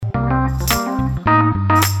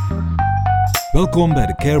Welkom bij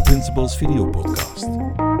de Care Principles videopodcast.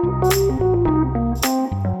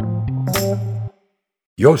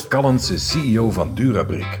 Joost Callens is CEO van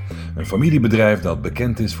Durabrik, een familiebedrijf dat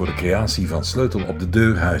bekend is voor de creatie van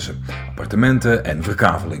sleutel-op-de-deur huizen, appartementen en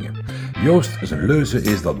verkavelingen. Joost zijn leuze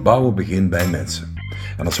is dat bouwen begint bij mensen.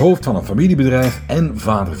 En als hoofd van een familiebedrijf en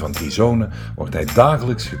vader van 3 zonen wordt hij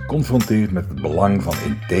dagelijks geconfronteerd met het belang van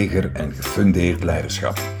integer en gefundeerd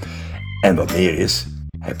leiderschap. En wat meer is,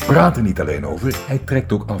 hij praat er niet alleen over, hij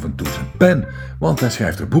trekt ook af en toe zijn pen, want hij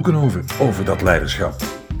schrijft er boeken over dat leiderschap.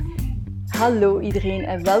 Hallo iedereen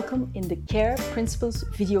en welkom in de Care Principles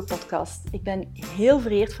videopodcast. Ik ben heel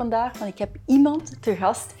vereerd vandaag, want ik heb iemand te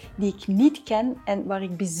gast die ik niet ken en waar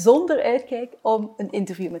ik bijzonder uitkijk om een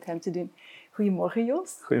interview met hem te doen. Goedemorgen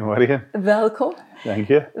Joost. Goedemorgen. Welkom. Dank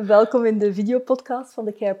je. Welkom in de videopodcast van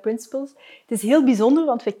de Care Principles. Het is heel bijzonder,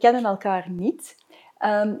 want we kennen elkaar niet.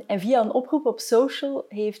 En via een oproep op social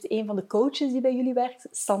heeft een van de coaches die bij jullie werkt,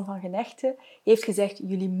 Stan van Genechten, heeft gezegd,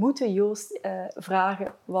 jullie moeten Joost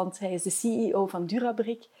vragen, want hij is de CEO van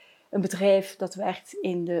Durabrik, een bedrijf dat werkt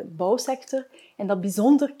in de bouwsector en dat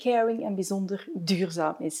bijzonder caring en bijzonder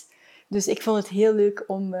duurzaam is. Dus ik vond het heel leuk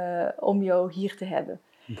om jou hier te hebben.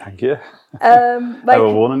 Dank je. We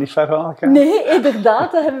wonen niet ver van elkaar. Nee,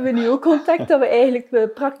 inderdaad, daar hebben we nu ook contact, dat we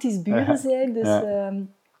eigenlijk praktisch buren zijn. Dus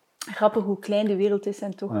grappig hoe klein de wereld is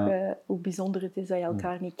en toch hoe bijzonder het is dat je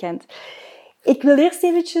elkaar niet kent. Ik wil eerst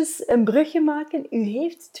eventjes een brugje maken. U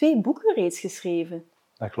heeft 2 boeken reeds geschreven.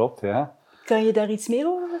 Dat klopt, ja. Kan je daar iets meer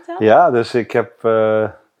over vertellen? Ja, dus ik heb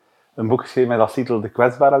een boek geschreven met als titel De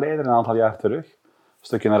kwetsbare leider, een aantal jaar terug. Een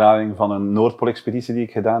stukje naar aanleiding van een Noordpool-expeditie die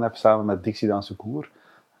ik gedaan heb samen met Dixie dans Secours.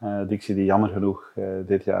 Dixie die jammer genoeg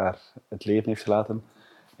dit jaar het leven heeft gelaten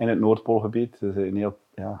in het Noordpoolgebied. Dus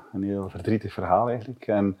een heel verdrietig verhaal eigenlijk.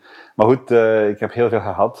 Maar goed, ik heb heel veel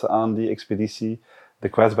gehad aan die expeditie. De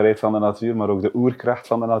kwetsbaarheid van de natuur, maar ook de oerkracht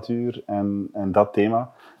van de natuur. En dat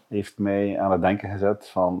thema heeft mij aan het denken gezet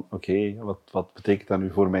van oké, wat betekent dat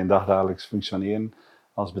nu voor mijn dagdagelijks functioneren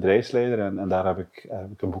als bedrijfsleider? En daar heb ik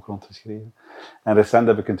een boek rond geschreven. En recent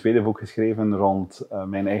heb ik een tweede boek geschreven rond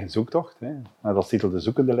mijn eigen zoektocht. Met als titel De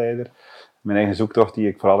zoekende leider. Mijn eigen zoektocht die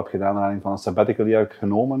ik vooral heb gedaan naar aanleiding van een sabbatical die heb ik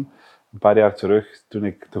genomen. Een paar jaar terug, toen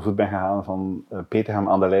ik te voet ben gegaan van Peterhem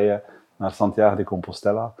aan de Leie naar Santiago de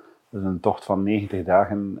Compostela. Dat is een tocht van 90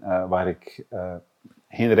 dagen waar ik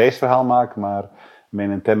geen reisverhaal maak, maar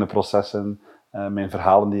mijn interne processen, mijn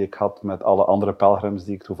verhalen die ik had met alle andere pelgrims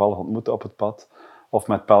die ik toevallig ontmoette op het pad, of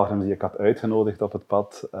met pelgrims die ik had uitgenodigd op het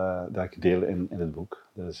pad, dat ik deel in het boek.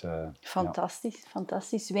 Dus, fantastisch,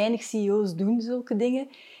 fantastisch. Weinig CEO's doen zulke dingen.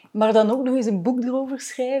 Maar dan ook nog eens een boek erover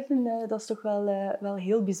schrijven, dat is toch wel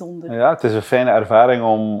heel bijzonder. Ja, het is een fijne ervaring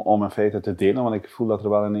om in feite te delen, want ik voel dat er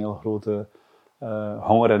wel een heel grote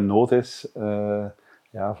honger en nood is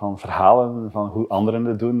van verhalen, van hoe anderen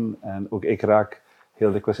het doen. En ook ik raak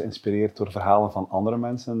heel dikwijls geïnspireerd door verhalen van andere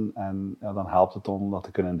mensen. En dan helpt het om dat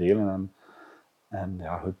te kunnen delen en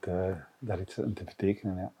daar iets in te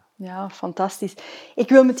betekenen. Ja. Ja, fantastisch. Ik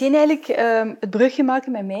wil meteen eigenlijk het brugje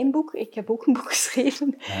maken met mijn boek. Ik heb ook een boek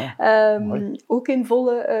geschreven. Ja, ook in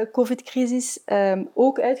volle COVID-crisis.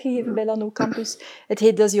 Ook uitgegeven bij Lano Campus. Het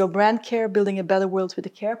heet Does Your Brand Care? Building a Better World with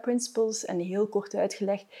the Care Principles. En heel kort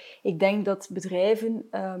uitgelegd. Ik denk dat bedrijven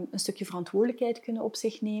een stukje verantwoordelijkheid kunnen op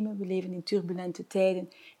zich nemen. We leven in turbulente tijden.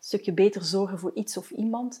 Een stukje beter zorgen voor iets of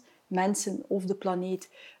iemand. Mensen of de planeet,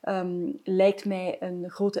 lijkt mij een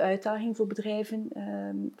grote uitdaging voor bedrijven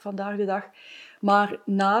vandaag de dag. Maar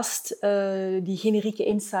naast die generieke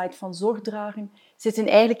insight van zorgdragen zitten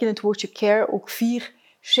eigenlijk in het woordje care ook 4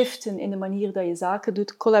 shiften in de manier dat je zaken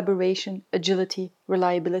doet. Collaboration, agility,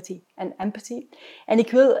 reliability en empathy. En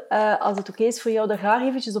ik wil, als het oké is voor jou, daar graag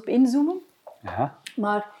eventjes op inzoomen. Ja.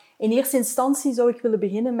 Maar in eerste instantie zou ik willen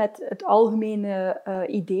beginnen met het algemene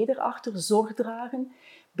idee erachter, zorgdragen.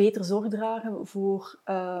 Beter zorg dragen voor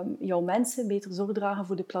jouw mensen, beter zorg dragen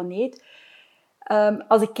voor de planeet.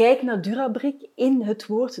 Als ik kijk naar Durabrik, in het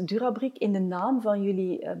woord Durabrik, in de naam van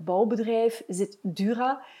jullie bouwbedrijf zit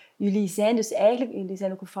Dura. Jullie zijn dus eigenlijk, jullie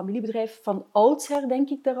zijn ook een familiebedrijf. Van oudsher denk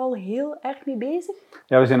ik daar al heel erg mee bezig.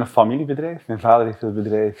 Ja, we zijn een familiebedrijf. Mijn vader heeft het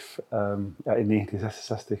bedrijf in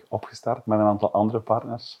 1966 opgestart met een aantal andere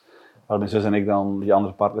partners. Waar mijn zus en ik dan die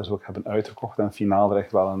andere partners ook hebben uitgekocht en finaal er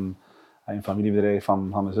echt wel een familiebedrijf van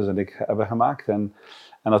mijn zus en ik hebben gemaakt. En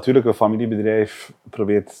natuurlijk, een familiebedrijf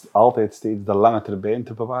probeert altijd steeds de lange termijn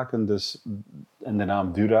te bewaken. Dus in de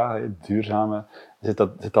naam Dura, duurzame,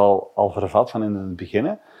 zit al vervat van in het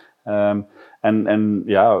begin.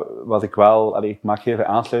 Wat ik maak even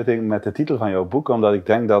aansluiting met de titel van jouw boek, omdat ik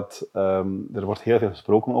denk dat er wordt heel veel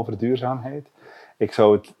gesproken over duurzaamheid. Ik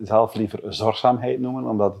zou het zelf liever zorgzaamheid noemen,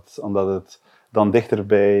 omdat het dan dichter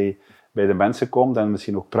bij de mensen komt en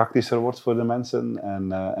misschien ook praktischer wordt voor de mensen.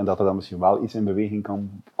 En dat er dan misschien wel iets in beweging kan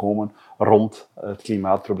komen rond het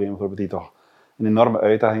klimaatprobleem bijvoorbeeld, die toch een enorme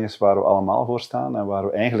uitdaging is waar we allemaal voor staan en waar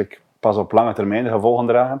we eigenlijk pas op lange termijn de gevolgen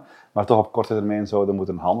dragen, maar toch op korte termijn zouden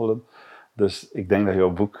moeten handelen. Dus ik denk dat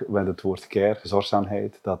jouw boek met het woord care,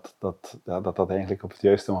 zorgzaamheid, dat eigenlijk op het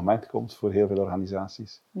juiste moment komt voor heel veel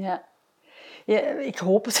organisaties. Ja. Ja, ik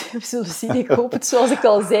hoop het, we zullen zien. Ik hoop het, zoals ik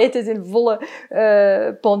al zei, het is in volle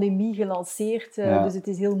pandemie gelanceerd. Dus het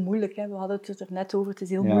is heel moeilijk. Hè. We hadden het er net over. Het is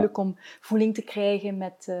heel moeilijk om voeling te krijgen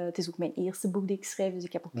met... het is ook mijn eerste boek die ik schrijf, dus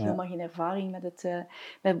ik heb ook helemaal geen ervaring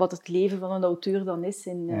met wat het leven van een auteur dan is.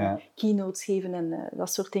 In keynotes geven en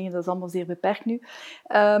dat soort dingen, dat is allemaal zeer beperkt nu.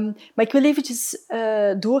 Maar ik wil eventjes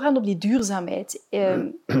doorgaan op die duurzaamheid.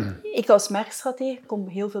 Ik als merkstratege kom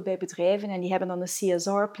heel veel bij bedrijven en die hebben dan een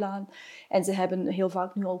CSR-plan. En ze hebben heel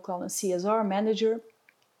vaak nu ook al een CSR-manager.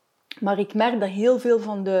 Maar ik merk dat heel veel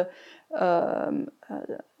van de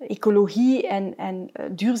ecologie en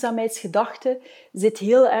duurzaamheidsgedachte zit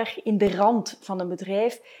heel erg in de rand van een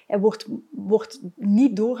bedrijf en wordt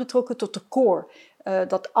niet doorgetrokken tot de core.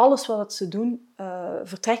 Dat alles wat ze doen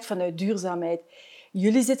vertrekt vanuit duurzaamheid.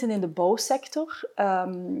 Jullie zitten in de bouwsector.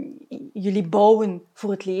 Jullie bouwen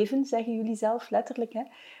voor het leven, zeggen jullie zelf letterlijk. Hè?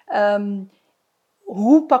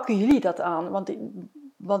 Hoe pakken jullie dat aan?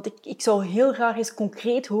 Want ik zou heel graag eens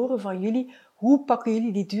concreet horen van jullie. Hoe pakken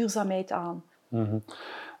jullie die duurzaamheid aan? Mm-hmm.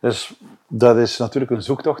 Dus dat is natuurlijk een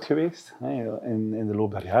zoektocht geweest in de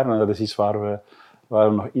loop der jaren. En dat is iets waar we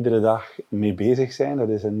nog iedere dag mee bezig zijn. Dat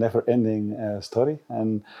is een never-ending story.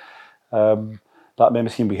 En laat mij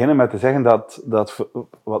misschien beginnen met te zeggen dat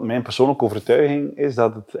wat mijn persoonlijke overtuiging is,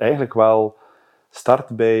 dat het eigenlijk wel start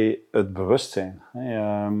bij het bewustzijn.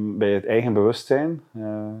 Bij het eigen bewustzijn.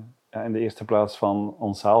 In de eerste plaats van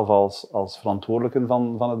onszelf als verantwoordelijken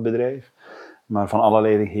van het bedrijf. Maar van alle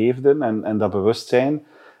leidinggevenden. En dat bewustzijn,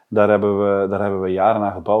 daar hebben we jaren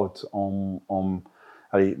aan gebouwd.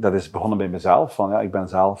 Dat is begonnen bij mezelf. Ik ben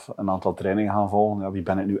zelf een aantal trainingen gaan volgen. Wie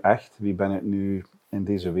ben ik nu echt? Wie ben ik nu in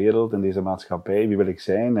deze wereld, in deze maatschappij? Wie wil ik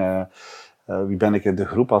zijn? Wie ben ik in de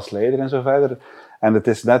groep als leider en zo verder? En het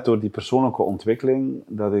is net door die persoonlijke ontwikkeling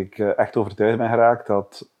dat ik echt overtuigd ben geraakt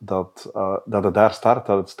dat het daar start.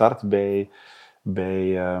 Dat het start bij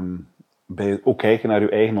ook kijken naar uw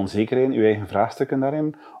eigen onzekerheden, uw eigen vraagstukken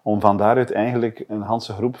daarin, om van daaruit eigenlijk een hele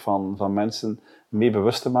groep van mensen mee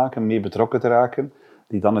bewust te maken, mee betrokken te raken,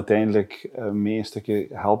 die dan uiteindelijk mee een stukje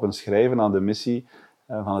helpen schrijven aan de missie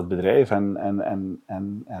van het bedrijf en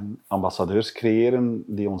ambassadeurs creëren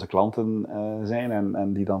die onze klanten zijn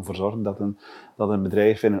en die dan ervoor zorgen dat een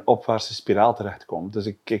bedrijf in een opwaartse spiraal terechtkomt. Dus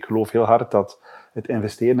ik geloof heel hard dat het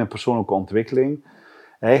investeren in persoonlijke ontwikkeling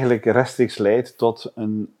eigenlijk rechtstreeks leidt tot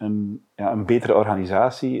een betere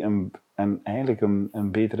organisatie en eigenlijk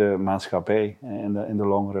een betere maatschappij in de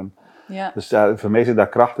long run. Ja. Dus voor mij zijn dat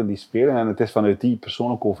krachten die spelen en het is vanuit die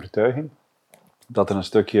persoonlijke overtuiging dat er een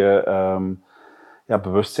stukje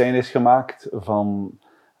bewustzijn is gemaakt van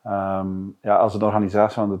als een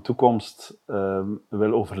organisatie van de toekomst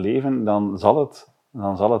wil overleven, dan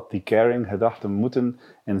zal het die caring gedachte moeten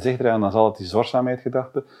in zich dragen, dan zal het die zorgzaamheid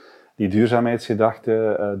gedachte, die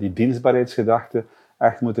duurzaamheidsgedachte, die dienstbaarheidsgedachte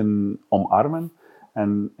echt moeten omarmen.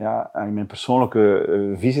 En mijn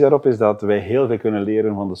persoonlijke visie daarop is dat wij heel veel kunnen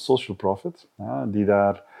leren van de social profit,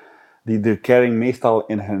 die de caring meestal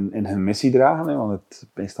in hun missie dragen, want het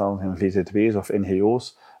meestal in VZW's of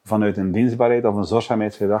NGO's vanuit een dienstbaarheid of een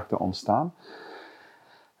zorgzaamheidsgedachte ontstaan.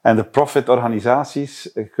 En de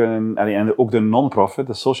profit-organisaties kunnen, en ook de non-profit,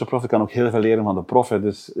 de social profit kan ook heel veel leren van de profit.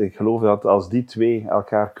 Dus ik geloof dat als die twee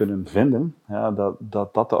elkaar kunnen vinden,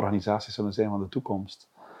 dat de organisaties zullen zijn van de toekomst.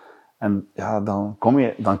 En dan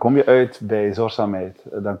kom je uit bij zorgzaamheid.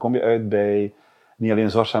 Dan kom je uit bij niet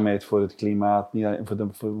alleen zorgzaamheid voor het klimaat, niet alleen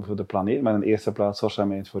voor de planeet, maar in de eerste plaats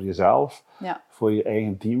zorgzaamheid voor jezelf, voor je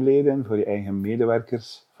eigen teamleden, voor je eigen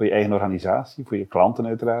medewerkers, voor je eigen organisatie, voor je klanten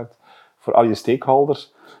uiteraard, voor al je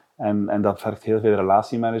stakeholders. En dat vergt heel veel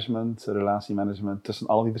relatiemanagement tussen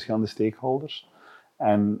al die verschillende stakeholders.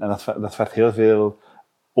 En dat vergt heel veel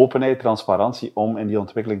openheid, transparantie om in die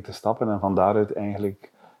ontwikkeling te stappen en van daaruit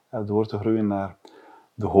eigenlijk door te groeien naar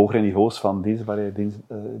de hogere niveaus van dienstbaarheid,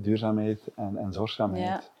 duurzaamheid en zorgzaamheid.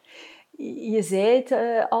 Ja. Je zei het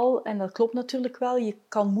al, en dat klopt natuurlijk wel, je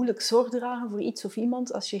kan moeilijk zorg dragen voor iets of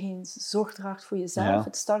iemand als je geen zorg draagt voor jezelf. Ja.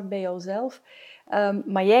 Het start bij jouzelf.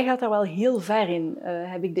 Maar jij gaat daar wel heel ver in,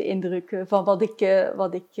 heb ik de indruk, van wat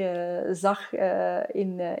ik zag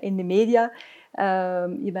in de media.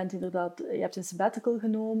 Je hebt een sabbatical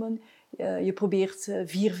genomen. Je probeert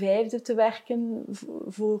 4/5 te werken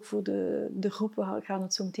voor de groep. We gaan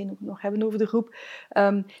het zo meteen ook nog hebben over de groep.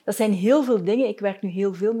 Dat zijn heel veel dingen. Ik werk nu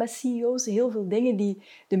heel veel met CEO's. Heel veel dingen die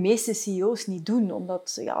de meeste CEO's niet doen.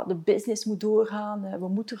 Omdat de business moet doorgaan. We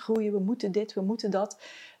moeten groeien, we moeten dit, we moeten dat.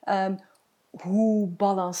 Hoe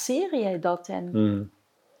balanceer jij dat?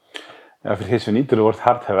 Ja, vergeet je niet, er wordt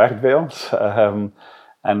hard gewerkt bij ons.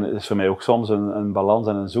 En het is voor mij ook soms een balans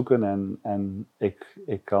en een zoeken. En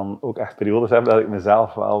ik kan ook echt periodes hebben dat ik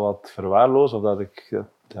mezelf wel wat verwaarloos of dat ik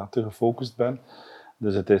te gefocust ben.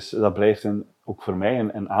 Dus dat blijft ook voor mij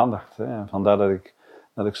een aandacht. Hè. En vandaar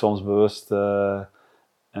dat ik soms bewust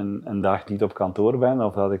een dag niet op kantoor ben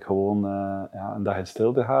of dat ik gewoon een dag in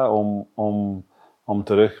stilte ga om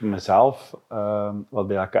terug mezelf wat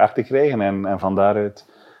bij elkaar te krijgen en van daaruit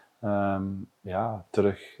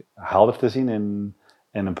terug helder te zien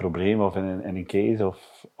in een probleem of in een case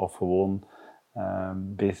of gewoon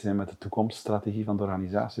bezig zijn met de toekomststrategie van de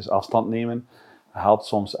organisatie. Dus afstand nemen helpt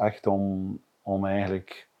soms echt om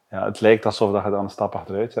eigenlijk... Ja, het lijkt alsof dat je dan een stap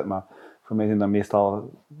achteruit zet, maar voor mij zijn dat meestal...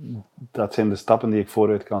 Dat zijn de stappen die ik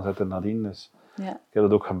vooruit kan zetten nadien. Dus ik heb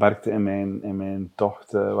dat ook gemerkt in mijn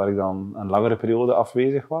tocht waar ik dan een langere periode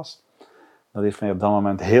afwezig was. Dat heeft mij op dat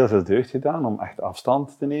moment heel veel deugd gedaan om echt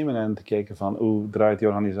afstand te nemen en te kijken van hoe draait die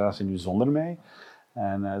organisatie nu zonder mij.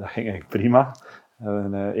 En dat ging eigenlijk prima. We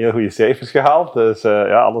hebben heel goede cijfers gehaald, dus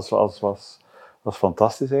alles was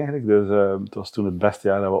fantastisch eigenlijk. Dus het was toen het beste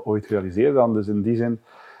jaar dat we ooit gerealiseerden. Dus in die zin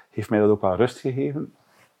heeft mij dat ook wel rust gegeven.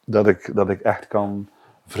 Dat ik echt kan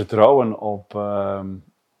vertrouwen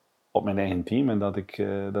op mijn eigen team en dat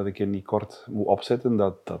ik er niet kort moet opzitten.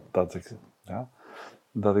 Dat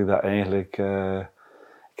ik dat eigenlijk...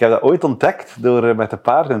 Ik heb dat ooit ontdekt door met de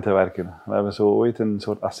paarden te werken. We hebben zo ooit een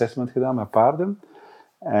soort assessment gedaan met paarden.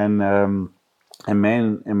 En in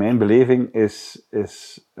mijn beleving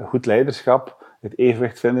is goed leiderschap het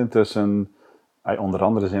evenwicht vinden tussen... Onder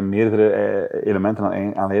andere zijn meerdere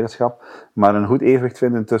elementen aan leiderschap, maar een goed evenwicht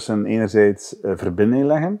vinden tussen enerzijds verbinding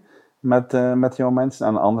leggen met jouw mensen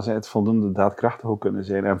en anderzijds voldoende daadkrachtig ook kunnen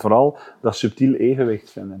zijn. En vooral dat subtiel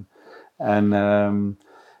evenwicht vinden. En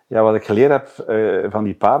wat ik geleerd heb van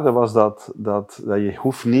die paarden was dat je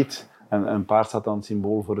hoeft niet, en een paard staat dan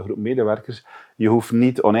symbool voor de groep medewerkers, je hoeft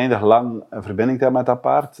niet oneindig lang een verbinding te hebben met dat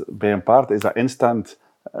paard. Bij een paard is dat instant,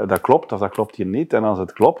 dat klopt of dat klopt hier niet. En als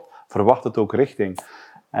het klopt, verwacht het ook richting.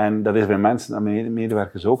 En dat is bij mensen en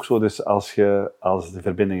medewerkers ook zo. Dus als de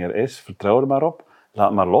verbinding er is, vertrouw er maar op,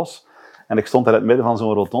 laat maar los. En ik stond daar in het midden van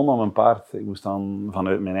zo'n rotonde om een paard. Ik moest dan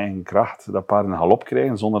vanuit mijn eigen kracht dat paard in galop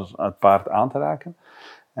krijgen, zonder het paard aan te raken.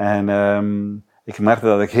 En ik merkte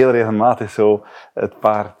dat ik heel regelmatig zo het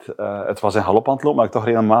paard... het was in galop aan het lopen, maar ik toch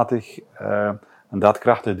regelmatig een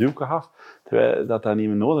daadkrachtig duwke gaf. Terwijl dat niet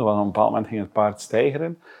meer nodig was. Op een bepaald moment ging het paard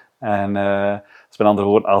steigeren. En dus met andere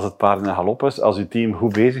woorden, als het paard in galop is, als uw team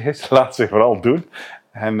goed bezig is, laat zich vooral doen.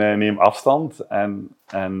 En neem afstand. En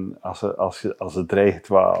als het dreigt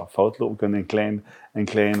wat fout loopt, kun je een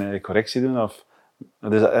kleine correctie doen.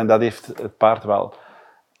 En dat heeft het paard wel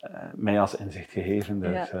mij als inzicht gegeven.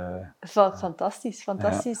 Dus,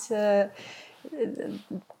 fantastisch.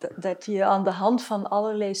 Dat je aan de hand van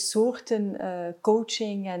allerlei soorten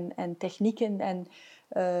coaching en technieken en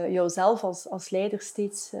jouzelf als leider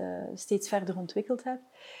steeds verder ontwikkeld hebt.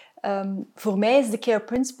 Voor mij is de Care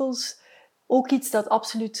Principles ook iets dat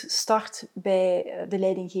absoluut start bij de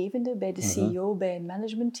leidinggevende, bij de CEO, bij een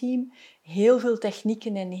managementteam. Heel veel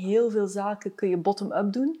technieken en heel veel zaken kun je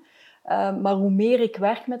bottom-up doen. Maar hoe meer ik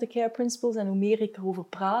werk met de Care Principles en hoe meer ik erover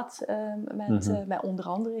praat met onder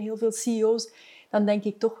andere heel veel CEO's, dan denk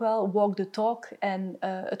ik toch wel walk the talk. En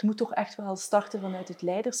het moet toch echt wel starten vanuit het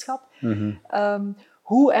leiderschap.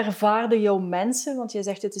 Hoe ervaarden jouw mensen? Want jij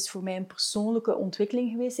zegt, het is voor mij een persoonlijke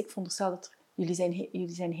ontwikkeling geweest. Ik veronderstel dat jullie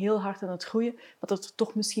zijn heel hard aan het groeien, maar dat er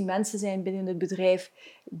toch misschien mensen zijn binnen het bedrijf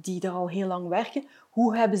die er al heel lang werken.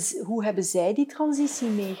 Hoe hebben zij die transitie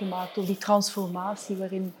meegemaakt, of die transformatie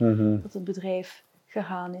waarin dat het bedrijf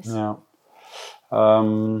gegaan is? Ja.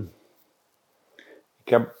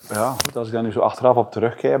 Als ik daar nu zo achteraf op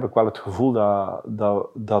terugkijk, heb ik wel het gevoel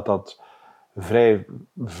dat vrij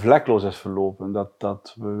vlekloos is verlopen.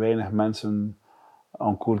 Dat we weinig mensen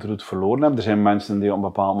aan koers de route verloren hebben. Er zijn mensen die op een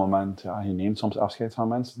bepaald moment, je neemt soms afscheid van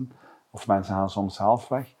mensen, of mensen gaan soms zelf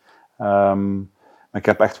weg. Maar ik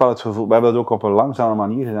heb echt wel het gevoel, we hebben dat ook op een langzame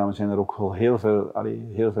manier gedaan. We zijn er ook al heel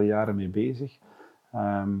veel jaren mee bezig.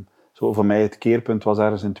 Zo voor mij het keerpunt was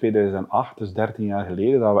ergens in 2008, dus 13 jaar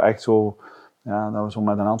geleden, dat we echt zo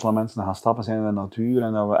met een aantal mensen gaan stappen zijn in de natuur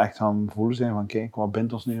en dat we echt gaan voelen zijn van kijk, wat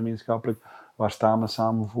bindt ons nu gemeenschappelijk, waar staan we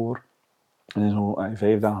samen voor? We zijn zo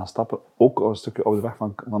 5 dagen gaan stappen, ook een stukje op de weg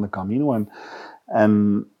van de Camino.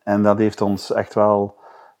 En dat heeft ons echt wel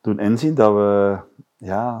doen inzien dat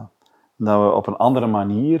we op een andere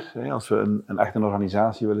manier, als we een echte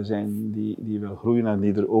organisatie willen zijn die wil groeien en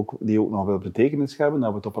die ook nog wil betekenis hebben, dat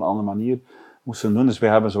we het op een andere manier moesten doen. Dus wij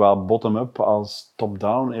hebben zowel bottom-up als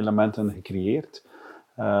top-down elementen gecreëerd,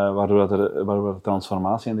 waardoor de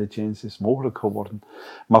transformatie en de change is mogelijk geworden.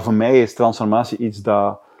 Maar voor mij is transformatie iets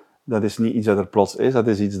dat is niet iets dat er plots is, dat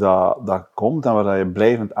is iets dat komt en waar je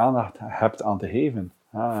blijvend aandacht hebt aan te geven.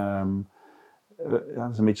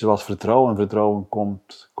 Het is een beetje zoals vertrouwen. Vertrouwen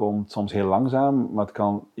komt soms heel langzaam, maar het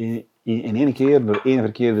kan in één keer, door één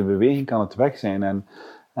verkeerde beweging, kan het weg zijn.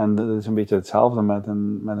 En dat is een beetje hetzelfde met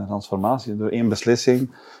een transformatie. Door één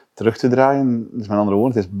beslissing terug te draaien, dus met andere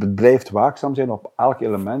woorden, het blijft waakzaam zijn op elk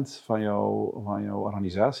element van jouw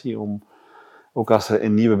organisatie, ook als er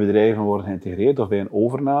in nieuwe bedrijven worden geïntegreerd of bij een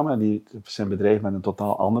overname, die zijn bedrijf met een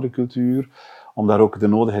totaal andere cultuur, om daar ook de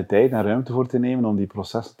nodige tijd en ruimte voor te nemen om die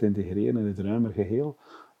processen te integreren in het ruimer geheel.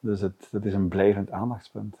 Dus dat is een blijvend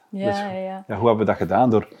aandachtspunt. Ja, dus, ja. Hoe hebben we dat gedaan?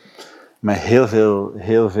 Door met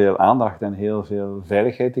heel veel aandacht en heel veel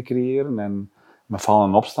veiligheid te creëren en met vallen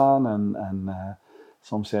en opstaan. En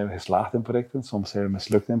soms zijn we geslaagd in projecten, soms zijn we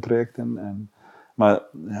mislukt in projecten. Maar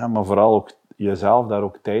vooral ook jezelf daar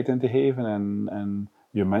ook tijd in te geven en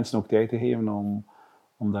je mensen ook tijd te geven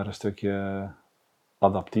om daar een stukje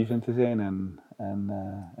adaptief in te zijn.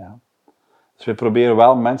 Dus we proberen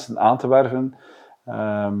wel mensen aan te werven.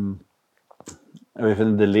 We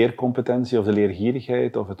vinden de leercompetentie of de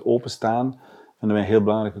leergierigheid of het openstaan vinden wij een heel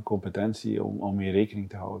belangrijke competentie om mee rekening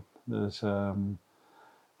te houden. Dus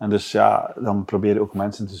dan proberen we ook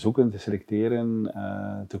mensen te zoeken, te selecteren,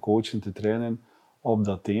 te coachen, te trainen op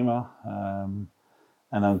dat thema.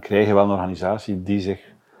 En dan krijg je wel een organisatie die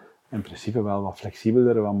zich in principe wel wat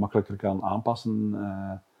flexibeler, wat makkelijker kan aanpassen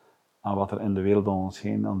aan wat er in de wereld om ons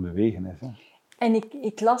heen aan het bewegen is. Hè. En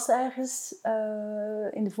ik las ergens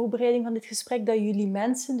in de voorbereiding van dit gesprek dat jullie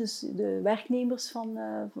mensen, dus de werknemers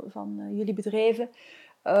van jullie bedrijven,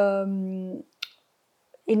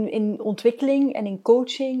 in ontwikkeling en in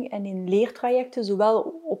coaching en in leertrajecten,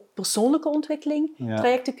 zowel op persoonlijke ontwikkeling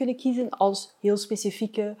trajecten kunnen kiezen, als heel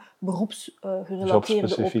specifieke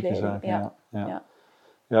beroepsgerelateerde opleidingen. Ja,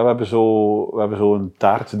 we hebben zo een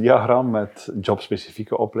taartdiagram met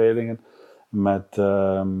jobspecifieke opleidingen,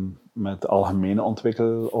 met algemene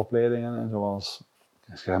ontwikkelopleidingen, en zoals,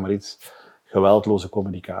 zeg maar iets, geweldloze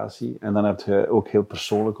communicatie. En dan heb je ook heel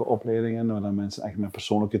persoonlijke opleidingen, waar mensen echt met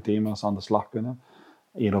persoonlijke thema's aan de slag kunnen.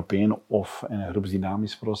 1 op 1 of in een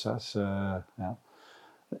groepsdynamisch proces.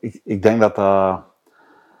 Ik denk dat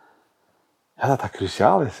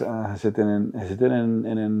cruciaal is. Je zit in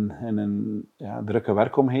een drukke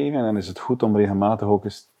werkomgeving en dan is het goed om regelmatig ook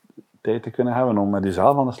eens tijd te kunnen hebben om met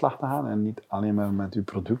jezelf aan de slag te gaan en niet alleen maar met je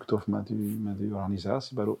product of met uw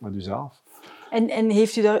organisatie, maar ook met jezelf. En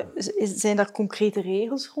zijn daar concrete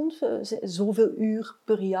regels rond? Zoveel uur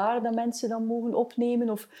per jaar dat mensen dan mogen opnemen?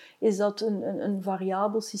 Of is dat een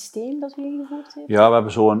variabel systeem dat u ingevoerd heeft? Ja, we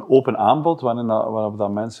hebben zo'n open aanbod waarop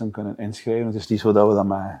dat mensen kunnen inschrijven. Het is niet zo dat we dat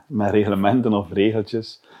met reglementen of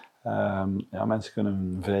regeltjes... mensen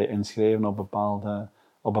kunnen vrij inschrijven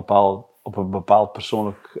op een bepaald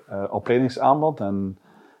persoonlijk opleidingsaanbod.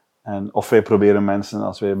 Of wij proberen mensen,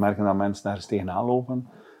 als wij merken dat mensen ergens tegenaan lopen,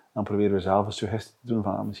 dan proberen we zelf een suggestie te doen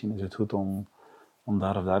van misschien is het goed om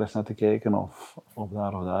daar of daar eens naar te kijken of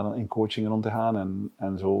daar of daar in coaching rond te gaan.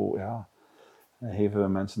 En zo geven we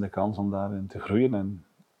mensen de kans om daarin te groeien.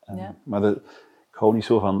 Maar ik hou niet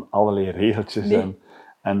zo van allerlei regeltjes. Nee.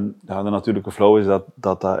 En de natuurlijke flow is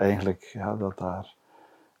dat eigenlijk dat daar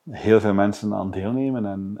heel veel mensen aan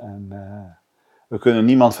deelnemen. We kunnen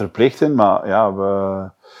niemand verplichten, maar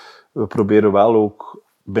we proberen wel ook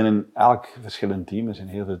binnen elk verschillend team, er zijn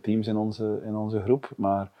heel veel teams in onze groep,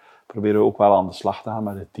 maar proberen we ook wel aan de slag te gaan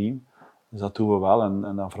met het team. Dus dat doen we wel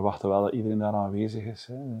en dan verwachten we wel dat iedereen daar aanwezig is.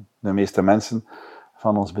 Hè. De meeste mensen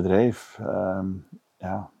van ons bedrijf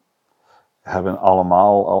hebben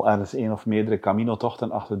allemaal al ergens 1 of meerdere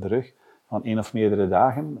Camino-tochten achter de rug van 1 of meerdere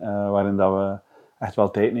dagen, waarin dat we echt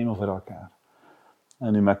wel tijd nemen voor elkaar.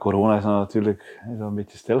 En nu met corona is dat natuurlijk een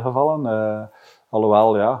beetje stilgevallen,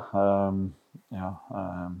 alhoewel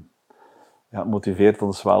het motiveert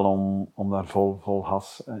ons wel om daar vol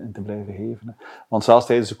gas in te blijven geven. Want zelfs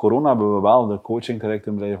tijdens de corona hebben we wel de coaching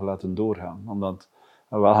trajecten blijven laten doorgaan. Omdat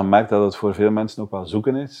we wel gemerkt dat het voor veel mensen ook wel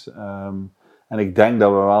zoeken is. En ik denk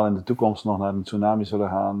dat we wel in de toekomst nog naar een tsunami zullen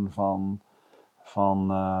gaan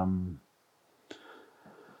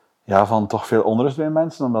van toch veel onrust bij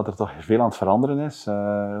mensen, omdat er toch veel aan het veranderen is.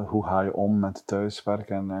 Hoe ga je om met thuiswerk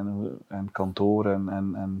en kantoor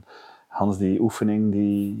en Hans die oefening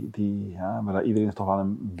waar iedereen toch wel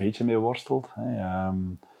een beetje mee worstelt.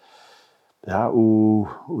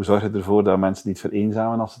 Hoe zorg je ervoor dat mensen niet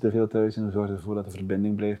vereenzamen als ze te veel thuis zijn? Hoe zorg je ervoor dat de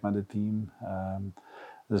verbinding blijft met het team?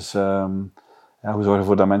 Hoe zorg je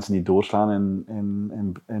ervoor dat mensen niet doorslaan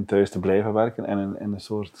in thuis te blijven werken en in een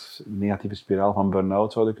soort negatieve spiraal van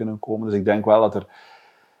burn-out zouden kunnen komen? Dus ik denk wel dat er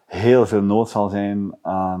heel veel nood zal zijn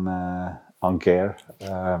aan care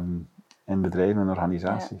in bedrijven en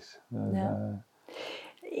organisaties.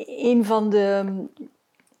 Een van de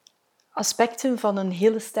aspecten van een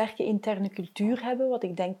hele sterke interne cultuur hebben, wat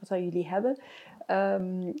ik denk dat jullie hebben,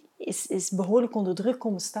 is behoorlijk onder druk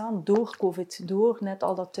komen staan door COVID, door net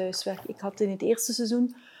al dat thuiswerk. Ik had in het eerste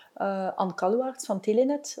seizoen Anne Kallewaerts van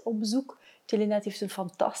Telenet op bezoek. Telenet heeft een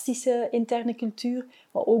fantastische interne cultuur,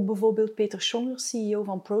 maar ook bijvoorbeeld Peter Schongers, CEO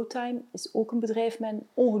van ProTime, is ook een bedrijf met een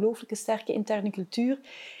ongelooflijke sterke interne cultuur.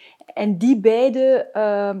 En die beide,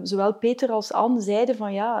 zowel Peter als Anne, zeiden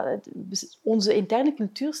van onze interne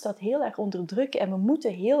cultuur staat heel erg onder druk en we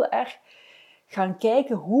moeten heel erg gaan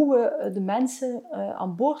kijken hoe we de mensen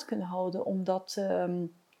aan boord kunnen houden. Omdat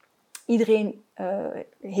iedereen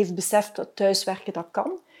heeft beseft dat thuiswerken dat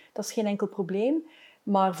kan. Dat is geen enkel probleem.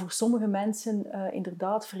 Maar voor sommige mensen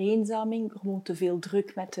inderdaad vereenzaming, gewoon te veel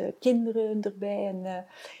druk met de kinderen erbij. En,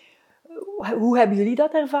 hoe hebben jullie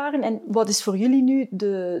dat ervaren? En wat is voor jullie nu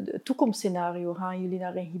de toekomstscenario? Gaan jullie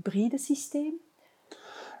naar een hybride systeem?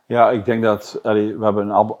 Ja, ik denk dat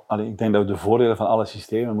ik denk dat we de voordelen van alle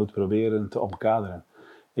systemen moeten proberen te omkaderen.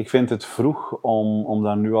 Ik vind het vroeg om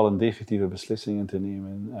daar nu al een definitieve beslissing in te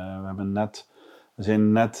nemen.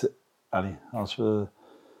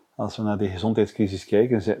 Als we naar de gezondheidscrisis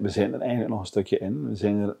kijken, we zijn er eigenlijk nog een stukje in. We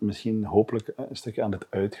zijn er misschien hopelijk een stukje aan het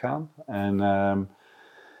uitgaan.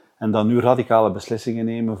 En dan nu radicale beslissingen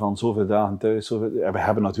nemen van zoveel dagen thuis. We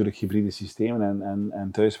hebben natuurlijk hybride systemen en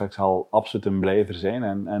thuiswerk zal absoluut een blijver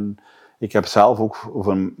zijn. En ik heb zelf ook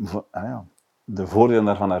de voordelen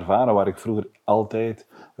daarvan ervaren, waar ik vroeger altijd,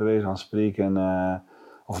 bij wijze van spreken,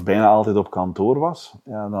 of bijna altijd op kantoor was.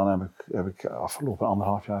 Ja, dan heb ik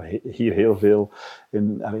afgelopen 1,5 jaar hier heel veel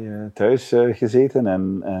thuis gezeten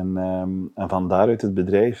en van daaruit het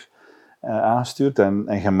bedrijf aangestuurd en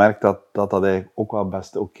gemerkt dat eigenlijk ook wel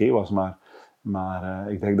best oké was, maar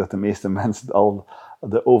ik denk dat de meeste mensen al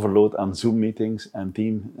de overload aan Zoom-meetings en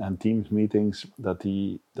Teams-meetings, dat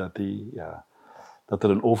er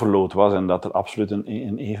een overload was en dat er absoluut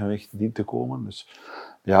een evenwicht dient te komen. Dus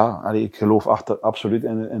ik geloof absoluut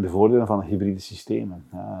in de voordelen van hybride systemen.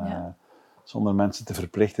 Zonder mensen te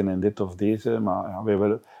verplichten in dit of deze, maar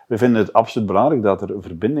wij vinden het absoluut belangrijk dat er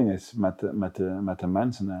verbinding is met de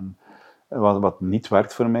mensen. En wat niet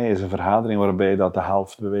werkt voor mij is een vergadering waarbij dat de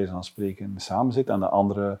helft bij wijze van spreken samen zit en de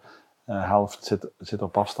andere helft zit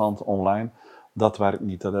op afstand online. Dat werkt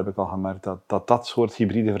niet. Dat heb ik al gemerkt, dat soort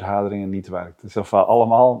hybride vergaderingen niet werkt. Dus ofwel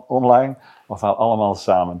allemaal online, ofwel allemaal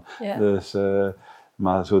samen. Ja. Dus,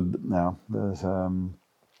 maar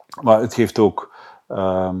het geeft ook,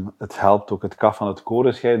 het helpt ook het kaf van het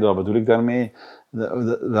koren scheiden. Wat bedoel ik daarmee?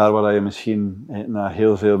 Daar waar je misschien na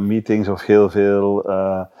heel veel meetings of heel veel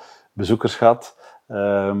bezoekers gaat,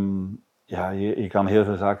 je kan heel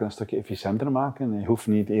veel zaken een stukje efficiënter maken. Je hoeft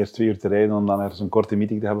niet eerst 2 uur te rijden om dan ergens een korte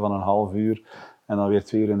meeting te hebben van 1,5 uur en dan weer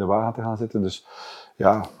 2 uur in de wagen te gaan zitten. Dus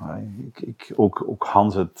ook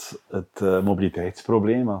Hans het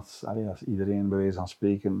mobiliteitsprobleem. Als iedereen bij wijze van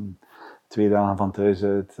spreken 2 dagen van thuis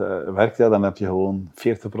uit werkt, dan heb je gewoon 40%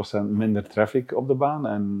 minder traffic op de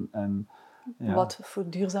baan. Wat voor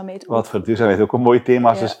duurzaamheid ook. Wat voor duurzaamheid ook een mooi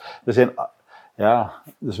thema. Ja.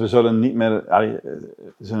 Dus we zullen niet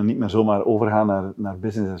meer zomaar overgaan naar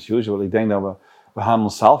business as usual. Ik denk dat we gaan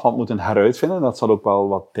onszelf wat moeten heruitvinden. Dat zal ook wel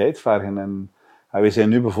wat tijd vergen. En we zijn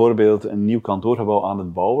nu bijvoorbeeld een nieuw kantoorgebouw aan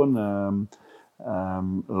het bouwen.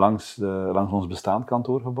 Langs ons bestaand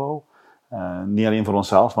kantoorgebouw. Niet alleen voor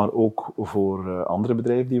onszelf, maar ook voor andere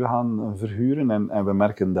bedrijven die we gaan verhuren. En we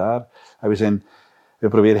merken daar... We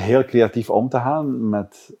proberen heel creatief om te gaan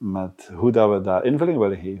met hoe dat we daar invulling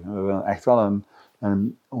willen geven. We willen echt wel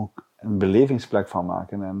ook een belevingsplek van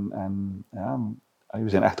maken. We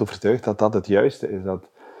zijn echt overtuigd dat dat het juiste is.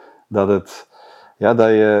 Dat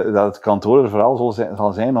het kantoor er vooral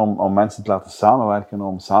zal zijn om mensen te laten samenwerken,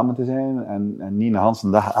 om samen te zijn. En niet een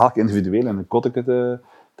hele dag elk individueel in een kotteke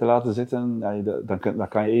te laten zitten. Dan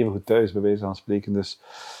kan je even goed thuis, bij wijze van spreken.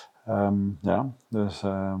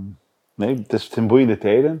 Nee, het zijn boeiende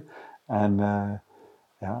tijden en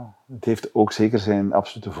het heeft ook zeker zijn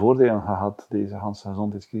absolute voordelen gehad, deze hele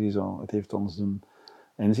gezondheidscrisis. Het heeft ons doen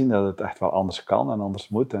inzien dat het echt wel anders kan en anders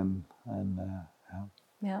moet.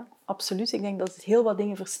 Ja, absoluut. Ik denk dat het heel wat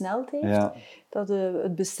dingen versneld heeft. Ja. Dat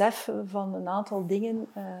het besef van een aantal dingen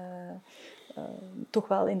toch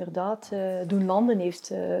wel inderdaad doen landen heeft.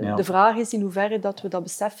 De vraag is in hoeverre dat we dat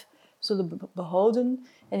besef zullen behouden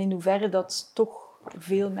en in hoeverre dat toch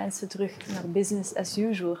veel mensen terug naar business as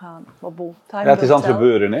usual gaan. Maar bon, het is aan het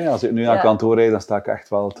gebeuren. Hè? Als ik nu naar kantoor rijd, dan sta ik echt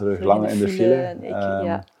wel terug lang in de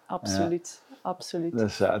file. Absoluut. Absoluut.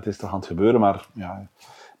 Dus het is toch aan het gebeuren, maar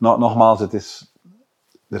nogmaals,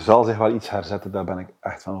 er zal zich wel iets herzetten, daar ben ik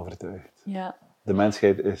echt van overtuigd. Ja. De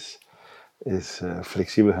mensheid is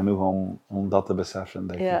flexibel genoeg om dat te beseffen,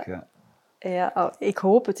 denk ik. Ja. Ja, ik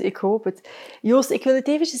hoop het. Joost, ik wil het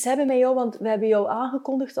eventjes hebben met jou, want we hebben jou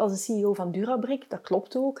aangekondigd als de CEO van Durabrik. Dat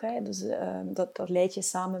klopt ook, hè? Dus, dat leid je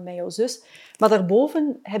samen met jouw zus. Maar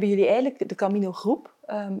daarboven hebben jullie eigenlijk de Camino Groep.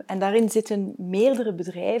 En daarin zitten meerdere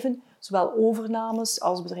bedrijven, zowel overnames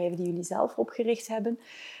als bedrijven die jullie zelf opgericht hebben.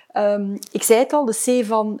 Ik zei het al, de C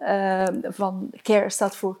van CARE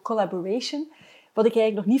staat voor Collaboration. Wat ik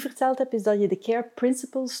eigenlijk nog niet verteld heb, is dat je de CARE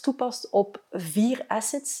Principles toepast op 4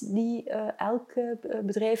 assets die elk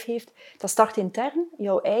bedrijf heeft. Dat start intern,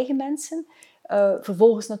 jouw eigen mensen.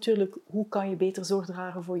 Vervolgens natuurlijk, hoe kan je beter zorg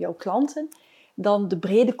dragen voor jouw klanten. Dan de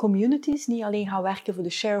brede communities, niet alleen gaan werken voor de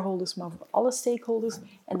shareholders, maar voor alle stakeholders.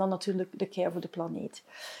 En dan natuurlijk de care voor de planeet.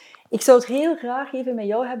 Ik zou het heel graag even met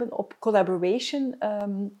jou hebben op collaboration.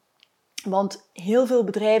 Want heel veel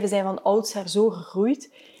bedrijven zijn van oudsher zo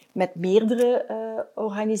gegroeid met meerdere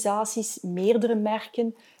organisaties, meerdere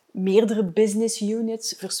merken, meerdere business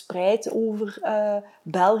units, verspreid over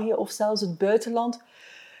België of zelfs het buitenland.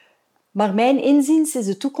 Maar mijn inziens is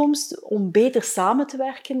de toekomst om beter samen te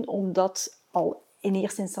werken, omdat al in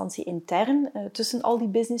eerste instantie intern tussen al die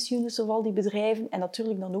business units of al die bedrijven en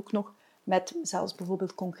natuurlijk dan ook nog met zelfs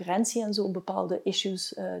bijvoorbeeld concurrentie en zo bepaalde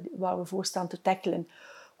issues waar we voor staan te tackelen.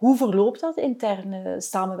 Hoe verloopt dat interne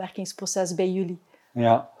samenwerkingsproces bij jullie?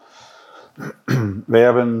 Ja, wij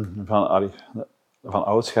hebben van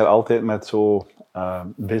oudsher altijd met zo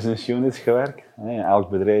business units gewerkt. Elk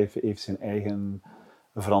bedrijf heeft zijn eigen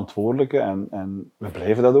verantwoordelijke en we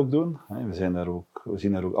blijven dat ook doen. We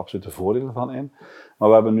zien daar ook absoluut de voordelen van in. Maar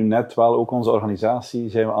we hebben nu net wel ook onze organisatie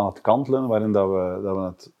zijn we aan het kantelen, waarin dat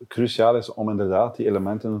het cruciaal is om inderdaad die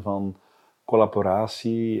elementen van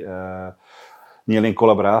collaboratie, niet alleen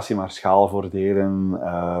collaboratie, maar schaalvoordelen,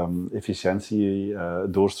 efficiëntie,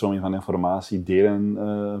 doorstroming van informatie, delen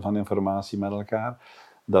van informatie met elkaar.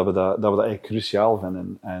 Dat we dat eigenlijk cruciaal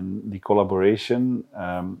vinden. En die collaboration,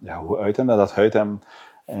 hoe uit dat? Dat uit hem.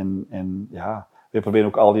 We proberen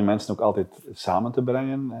ook al die mensen ook altijd samen te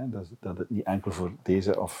brengen. Hè. Dat het niet enkel voor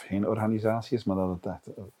deze of geen organisatie is, maar dat het echt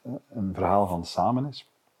een verhaal van samen is.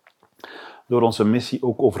 Door onze missie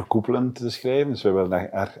ook overkoepelend te schrijven. Dus we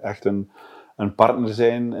willen echt een partner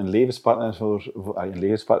zijn, een levenspartner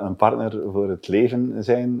een partner voor het leven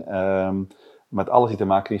zijn, met alles die te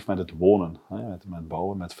maken heeft met het wonen, met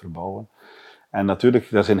bouwen, met verbouwen. En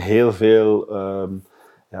natuurlijk, er zijn heel veel,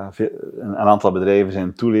 een aantal bedrijven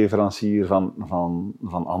zijn toeleverancier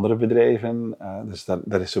van andere bedrijven, dus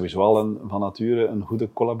daar is sowieso al van nature een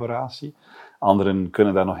goede collaboratie. Anderen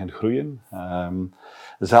kunnen daar nog in groeien.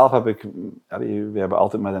 Zelf we hebben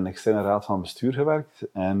altijd met een externe raad van bestuur gewerkt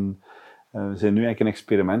en we zijn nu eigenlijk een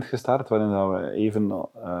experiment gestart waarin we even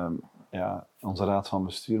onze raad van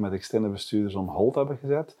bestuur met externe bestuurders on hold hebben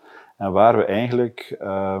gezet. En waar we eigenlijk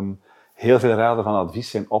heel veel raden van advies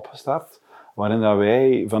zijn opgestart, waarin dat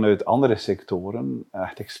wij vanuit andere sectoren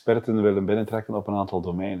echt experten willen binnentrekken op een aantal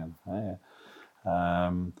domeinen.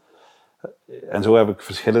 En zo heb ik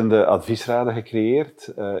verschillende adviesraden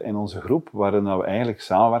gecreëerd in onze groep, waarin we eigenlijk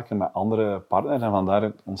samenwerken met andere partners en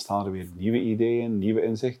vandaar ontstaan er weer nieuwe ideeën, nieuwe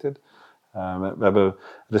inzichten. We hebben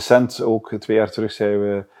recent, ook 2 jaar terug,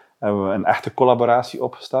 hebben we een echte collaboratie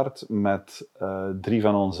opgestart met 3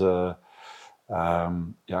 van onze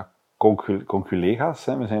conculega's.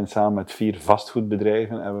 We zijn samen met 4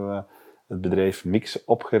 vastgoedbedrijven hebben we het bedrijf Mix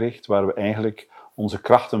opgericht, waar we eigenlijk onze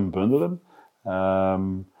krachten bundelen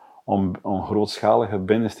om grootschalige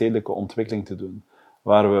binnenstedelijke ontwikkeling te doen.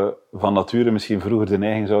 Waar we van nature misschien vroeger de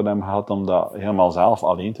neiging zouden hebben gehad om dat helemaal zelf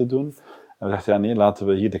alleen te doen. En we dachten, nee, laten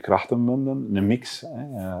we hier de krachten bundelen. Een mix,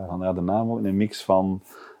 vandaar de naam ook, een mix van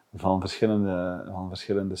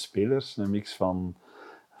verschillende spelers, een mix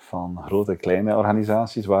van grote en kleine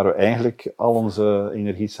organisaties, waar we eigenlijk al onze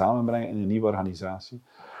energie samenbrengen in een nieuwe organisatie.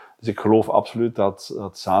 Dus ik geloof absoluut dat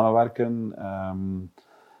samenwerken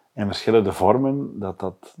in verschillende vormen,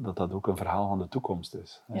 dat ook een verhaal van de toekomst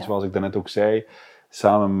is. En zoals ik daarnet ook zei,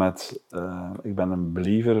 samen met, ik ben een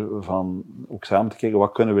believer van ook samen te kijken,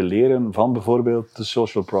 wat kunnen we leren van bijvoorbeeld de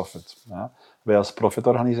social profit. Ja? Wij als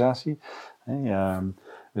profitorganisatie,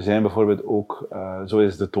 we zijn bijvoorbeeld ook, zo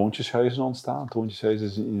is de Toontjeshuizen ontstaan. Toontjeshuizen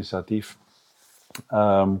is een initiatief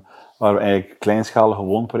waar we eigenlijk kleinschalige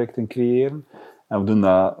woonprojecten creëren. En we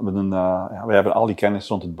doen dat wij hebben al die kennis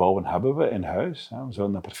rond het bouwen hebben we in huis. Hè. We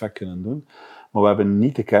zouden dat perfect kunnen doen. Maar we hebben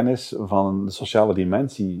niet de kennis van de sociale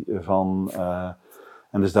dimensie.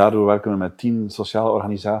 En dus daardoor werken we met 10 sociale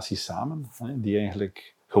organisaties samen. Hè, die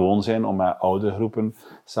eigenlijk gewoon zijn om met oude groepen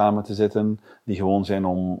samen te zitten. Die gewoon zijn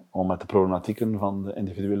om met de problematieken van de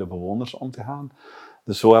individuele bewoners om te gaan.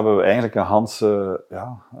 Dus zo hebben we eigenlijk een ganse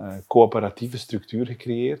coöperatieve structuur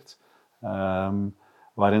gecreëerd.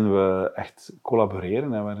 Waarin we echt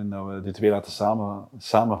collaboreren en waarin dat we de twee laten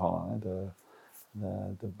samenvallen. Hè.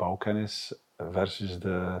 De bouwkennis versus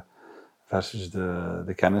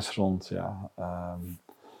de kennis rond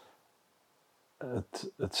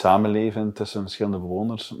het samenleven tussen verschillende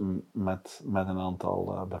bewoners met een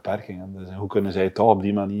aantal beperkingen. Dus hoe kunnen zij toch op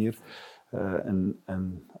die manier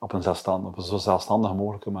op een zo zelfstandig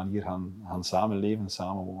mogelijke manier gaan samenleven,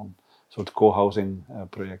 samenwonen. Een soort co-housing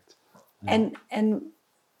project. Ja. En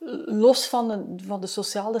los van de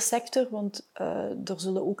sociale sector, want er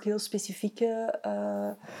zullen ook heel specifieke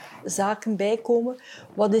zaken bij komen.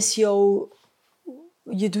 Wat is jouw...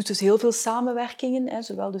 Je doet dus heel veel samenwerkingen, hè,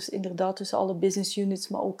 zowel dus inderdaad tussen alle business units,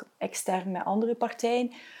 maar ook extern met andere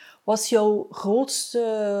partijen. Wat is jouw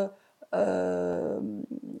grootste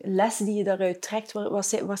les die je daaruit trekt?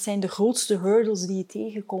 Wat zijn de grootste hurdles die je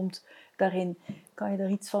tegenkomt daarin? Kan je daar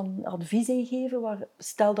iets van advies in geven?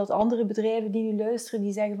 Stel dat andere bedrijven die nu luisteren,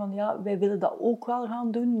 die zeggen van ja, wij willen dat ook wel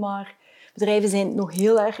gaan doen, maar bedrijven zijn nog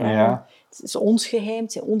heel erg... Ja. Het is ons geheim,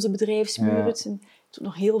 het zijn onze bedrijfsmuren, Ja. het zijn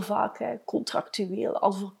nog heel vaak contractueel,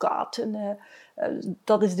 advocaten.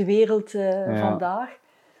 Dat is de wereld vandaag.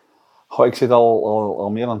 Goh, ik zit al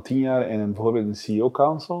meer dan 10 jaar in bijvoorbeeld een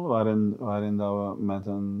CEO-council, waarin dat we met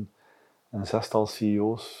een 6-tal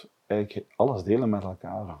CEO's eigenlijk alles delen met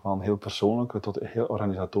elkaar. Van heel persoonlijke tot heel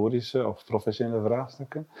organisatorische of professionele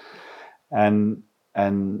vraagstukken.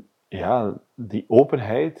 En ja, die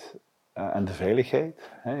openheid en de veiligheid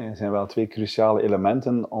zijn wel 2 cruciale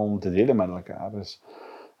elementen om te delen met elkaar. Dus,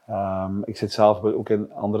 ik zit zelf ook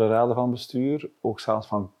in andere raden van bestuur, ook zelfs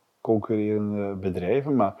van concurrerende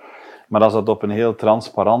bedrijven. Maar als dat op een heel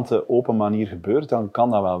transparante, open manier gebeurt, dan kan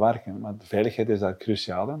dat wel werken. Maar de veiligheid is daar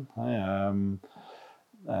cruciaal in.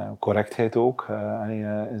 Correctheid ook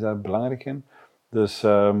is daar belangrijk in. Dus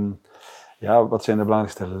wat zijn de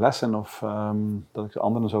belangrijkste lessen dat ik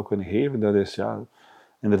anderen zou kunnen geven? Dat is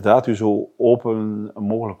inderdaad u zo open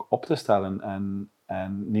mogelijk op te stellen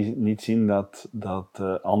en niet zien dat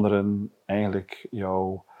anderen eigenlijk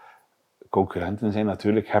jouw concurrenten zijn.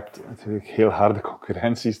 Natuurlijk, je hebt natuurlijk heel harde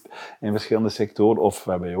concurrenties in verschillende sectoren, of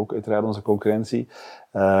we hebben ook uiteraard onze concurrentie.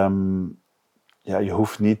 Je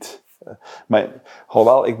hoeft niet... maar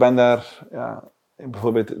hoewel, ik ben daar...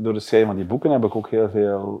 bijvoorbeeld door het schrijven van die boeken heb ik ook heel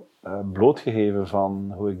veel blootgegeven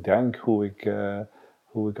van hoe ik denk, hoe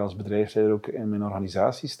ik als bedrijfsleider ook in mijn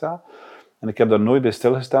organisatie sta. En ik heb daar nooit bij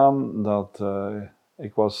stilgestaan dat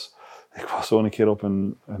ik was zo een keer op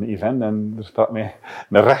een event en er sprak mij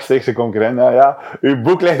een rechtstreekse concurrent. Uw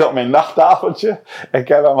boek ligt op mijn nachttafeltje. Ik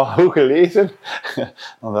heb hem al goed gelezen.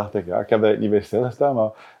 Dan dacht ik, ik heb daar niet bij stilgestaan,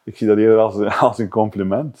 maar ik zie dat eerder als een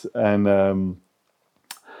compliment. En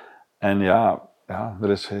er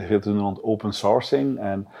is veel te doen rond open sourcing.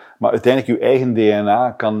 Maar uiteindelijk, je eigen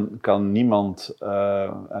DNA kan niemand...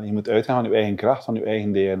 je moet uitgaan van je eigen kracht, van je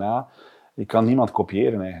eigen DNA. Je kan niemand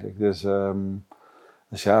kopiëren eigenlijk. Dus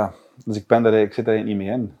ik zit daar niet mee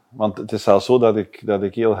in. Want het is zelfs zo dat ik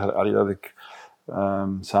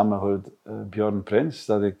samen met Björn Prins,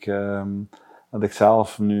 dat ik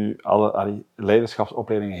zelf nu alle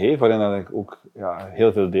leiderschapsopleidingen geef, waarin dat ik ook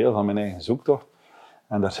heel veel deel van mijn eigen zoektocht.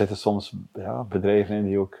 En daar zitten soms bedrijven in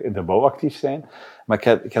die ook in de bouw actief zijn. Maar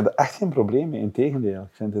ik heb er echt geen probleem mee, integendeel.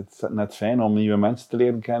 Ik vind het net fijn om nieuwe mensen te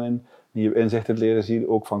leren kennen, nieuwe inzichten te leren zien,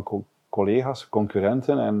 ook van collega's,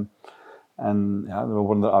 concurrenten. En we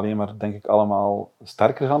worden er alleen maar, denk ik, allemaal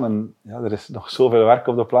sterker van. En er is nog zoveel werk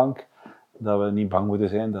op de plank, dat we niet bang moeten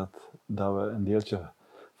zijn dat we een deeltje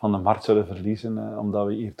van de markt zullen verliezen, omdat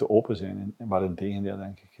we hier te open zijn. Maar in tegendeel,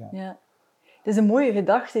 denk ik. Ja. Het is een mooie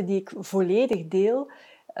gedachte die ik volledig deel.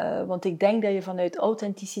 Want ik denk dat je vanuit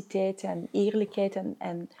authenticiteit en eerlijkheid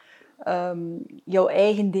en jouw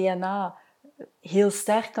eigen DNA heel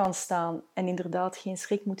sterk kan staan. En inderdaad geen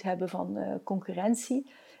schrik moet hebben van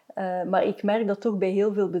concurrentie. Maar ik merk dat toch bij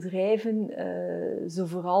heel veel bedrijven ze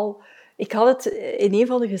vooral Ik had het in een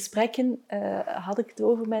van de gesprekken, had ik het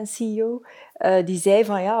over mijn CEO, die zei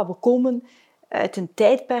van ja, we komen uit een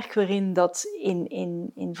tijdperk waarin dat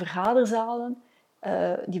in vergaderzalen,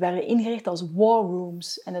 die werden ingericht als war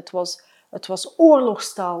rooms. En het was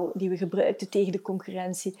oorlogstaal die we gebruikten tegen de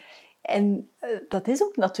concurrentie. En dat is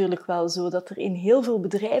ook natuurlijk wel zo, dat er in heel veel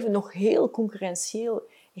bedrijven nog heel concurrentieel,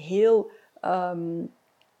 heel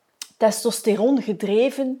testosteron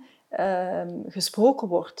gedreven gesproken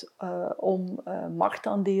wordt om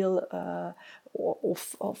marktaandeel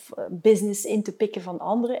of business in te pikken van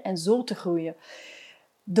anderen en zo te groeien.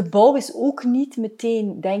 De bouw is ook niet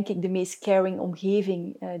meteen, denk ik, de meest caring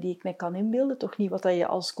omgeving die ik me kan inbeelden. Toch niet wat je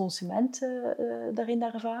als consument daarin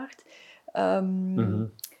ervaart.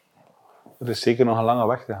 Er is zeker nog een lange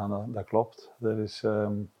weg te gaan, dat klopt. Dat is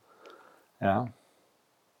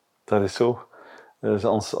zo. Dus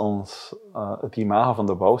het imago van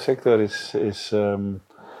de bouwsector is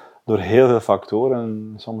door heel veel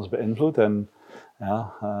factoren soms beïnvloed. En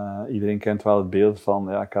iedereen kent wel het beeld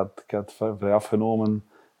van, ik had vrij afgenomen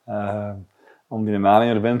om die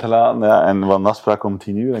aannemer binnen te laten. En wat een afspraak om 10:00.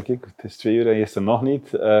 En kijk, het is 2:00 en je is er nog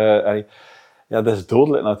niet. Dat is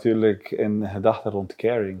dodelijk natuurlijk in gedachten rond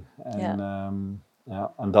caring.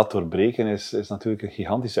 En dat doorbreken is natuurlijk een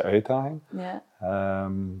gigantische uitdaging. Ja.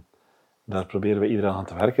 Daar proberen we iedere dag aan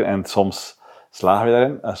te werken. En soms slagen we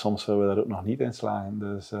daarin en soms zullen we daar ook nog niet in slagen.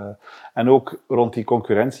 Dus, en ook rond die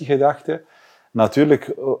concurrentiegedachte.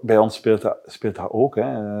 Natuurlijk, bij ons speelt dat ook.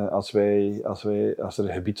 Hè. Als er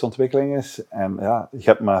een gebiedsontwikkeling is en je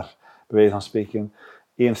hebt maar, bij wijze van spreken,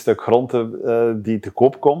 1 stuk grond die te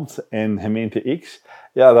koop komt in gemeente X,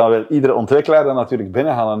 dan wil iedere ontwikkelaar dat natuurlijk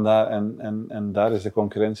binnenhalen. En daar is de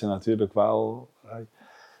concurrentie natuurlijk wel,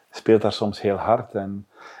 speelt daar soms heel hard.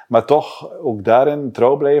 Maar toch, ook daarin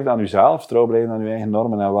trouw blijven aan uzelf, trouw blijven aan uw eigen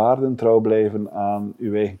normen en waarden, trouw blijven aan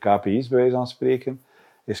uw eigen KPI's, bij wijze van spreken,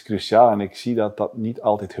 is cruciaal. En ik zie dat dat niet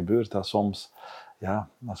altijd gebeurt. Dat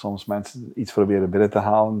soms mensen iets proberen binnen te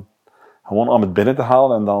halen, gewoon om het binnen te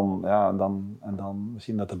halen en dan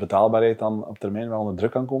misschien dat de betaalbaarheid dan op termijn wel onder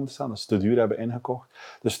druk kan komen te staan, dat ze te duur hebben ingekocht.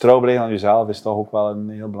 Dus trouw blijven aan jezelf is toch ook wel een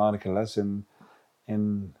heel belangrijke les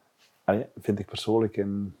vind ik persoonlijk,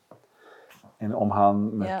 in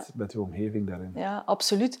omgaan met uw omgeving daarin. Ja,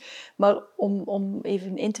 absoluut. Maar om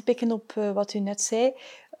even in te pikken op wat u net zei,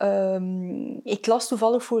 ik las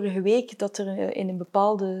toevallig vorige week dat er in een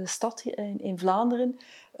bepaalde stad in Vlaanderen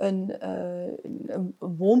een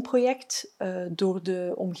woonproject door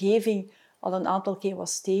de omgeving al een aantal keer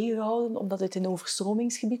was tegengehouden, omdat het in een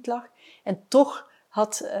overstromingsgebied lag. En toch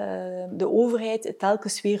had de overheid het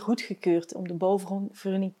telkens weer goedgekeurd om de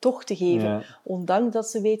bouwvergunning toch te geven. Ja. Ondanks dat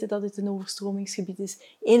ze weten dat het een overstromingsgebied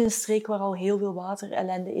is, in een streek waar al heel veel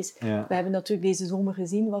waterellende is. Ja. We hebben natuurlijk deze zomer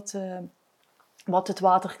gezien wat het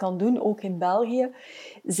water kan doen, ook in België.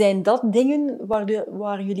 Zijn dat dingen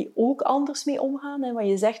waar jullie ook anders mee omgaan? En waar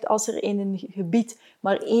je zegt, als er in een gebied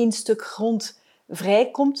maar 1 stuk grond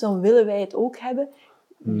vrijkomt, dan willen wij het ook hebben.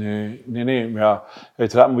 Nee. Ja,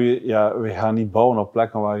 uiteraard we gaan niet bouwen op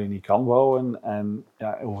plekken waar je niet kan bouwen. En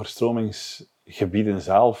overstromingsgebieden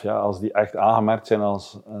zelf, als die echt aangemerkt zijn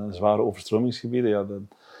als zware overstromingsgebieden,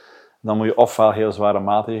 dan moet je ofwel heel zware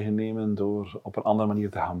maatregelen nemen door op een andere manier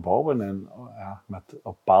te gaan bouwen. En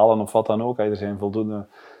op palen of wat dan ook. Er zijn voldoende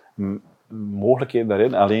mogelijkheden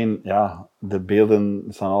daarin. Alleen, de beelden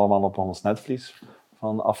staan allemaal op ons netvlies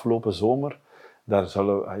van de afgelopen zomer.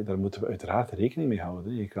 Daar moeten we uiteraard rekening mee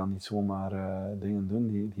houden. Je kan niet zomaar dingen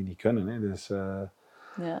doen die niet kunnen. Hè. Dus,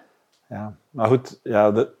 Maar goed,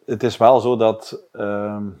 het is wel zo dat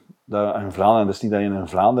in Vlaanderen, dus niet alleen in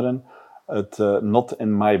Vlaanderen, het not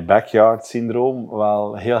in my backyard syndroom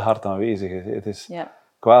wel heel hard aanwezig is. Het is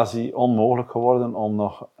quasi onmogelijk geworden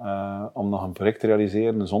om nog een project te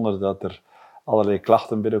realiseren zonder dat er allerlei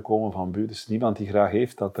klachten binnenkomen van buurten. Dus niemand die graag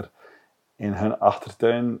heeft dat er in hun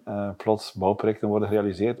achtertuin plots bouwprojecten worden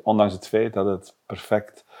gerealiseerd, ondanks het feit dat het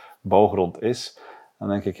perfect bouwgrond is. Dan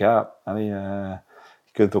denk ik, je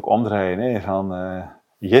kunt het ook omdraaien, van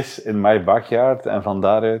yes, in my backyard, en van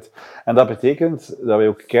daaruit. En dat betekent dat wij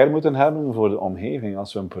ook care moeten hebben voor de omgeving.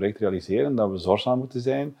 Als we een project realiseren, dat we zorgzaam moeten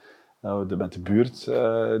zijn, dat we met de buurt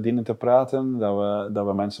dienen te praten, dat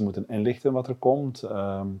we mensen moeten inlichten wat er komt.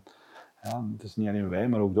 Het is niet alleen wij,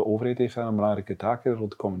 maar ook de overheid heeft daar een belangrijke taak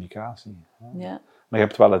rond de communicatie. Ja. Maar je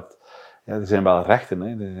hebt wel er zijn wel rechten.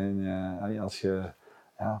 Hè.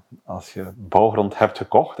 Als je bouwgrond hebt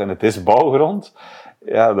gekocht, en het is bouwgrond,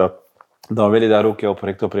 dan wil je daar ook jouw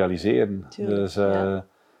project op realiseren. Dus,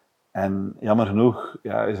 en jammer genoeg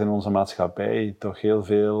is in onze maatschappij toch heel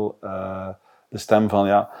veel de stem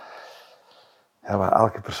van waar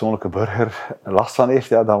elke persoonlijke burger last van heeft,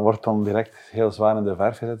 ja, dan wordt dan direct heel zwaar in de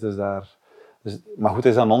verf gezet. Maar goed,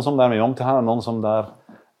 het is aan ons om daarmee om te gaan en ons om daar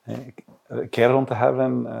keer rond te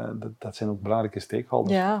hebben. Dat zijn ook belangrijke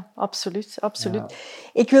stakeholders. Ja, absoluut. Ja.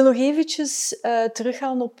 Ik wil nog eventjes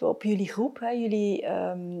teruggaan op jullie groep. Hè. Jullie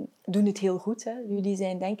doen het heel goed. Hè. Jullie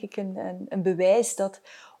zijn denk ik een bewijs dat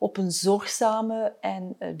op een zorgzame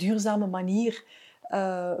en duurzame manier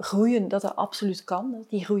groeien, dat absoluut kan. Dat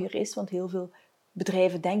die groei er is, want heel veel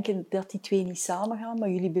bedrijven denken dat die twee niet samengaan, maar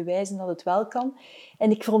jullie bewijzen dat het wel kan.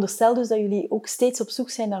 En ik veronderstel dus dat jullie ook steeds op zoek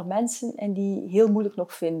zijn naar mensen en die heel moeilijk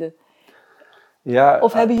nog vinden. Ja,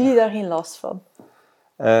 Of hebben jullie daar geen last van?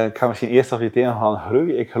 Ik ga misschien eerst over het thema van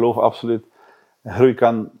groei. Ik geloof absoluut, groei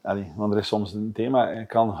kan, want er is soms een thema,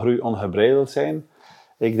 kan groei ongebreideld zijn.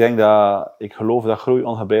 Ik geloof dat groei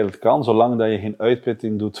ongebreideld kan, zolang dat je geen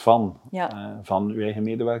uitputting doet van je eigen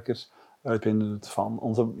medewerkers, uitputting doet van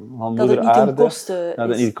moeder niet aarde. een kosten dat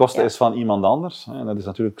het niet de kosten is van iemand anders. En dat is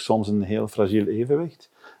natuurlijk soms een heel fragiel evenwicht.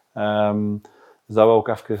 Dus dat we ook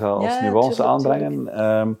even als nuance aanbrengen.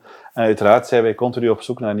 En uiteraard zijn wij continu op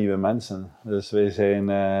zoek naar nieuwe mensen. Dus wij zijn...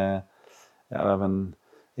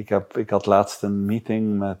 Ik had laatst een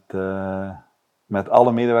meeting met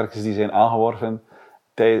alle medewerkers die zijn aangeworven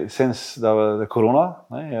sinds dat we de corona,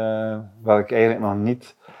 waar ik eigenlijk nog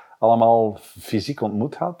niet allemaal fysiek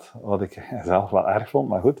ontmoet had. Wat ik zelf wel erg vond,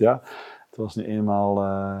 maar goed, ja. Het was nu eenmaal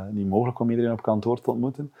niet mogelijk om iedereen op kantoor te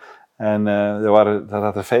ontmoeten. En er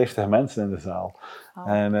zaten 50 mensen in de zaal.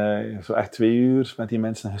 Oh. En zo echt 2 uur met die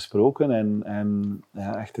mensen gesproken en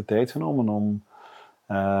echt de tijd genomen om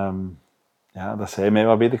dat zij mij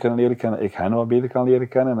wat beter kunnen leren kennen, ik hen wat beter kan leren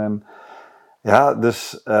kennen. En,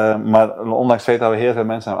 maar ondanks het feit dat we heel veel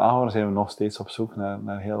mensen hebben aangehouden, zijn we nog steeds op zoek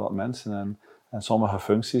naar heel wat mensen. En sommige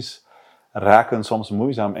functies raken soms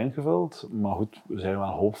moeizaam ingevuld, maar goed, we zijn wel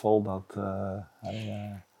hoopvol dat...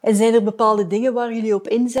 En zijn er bepaalde dingen waar jullie op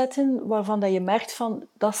inzetten, waarvan dat je merkt van,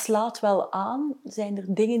 dat slaat wel aan? Zijn er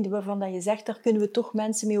dingen waarvan dat je zegt, daar kunnen we toch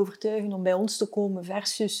mensen mee overtuigen om bij ons te komen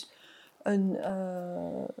versus een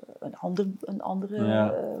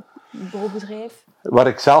andere bouwbedrijf? Waar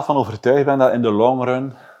ik zelf van overtuigd ben, dat in de long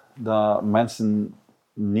run, dat mensen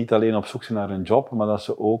niet alleen op zoek zijn naar een job, maar dat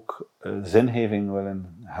ze ook zingeving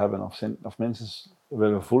willen hebben, of mensen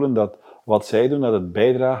willen voelen dat wat zij doen, dat het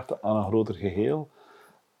bijdraagt aan een groter geheel,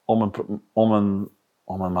 om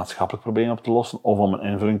een maatschappelijk probleem op te lossen, of om een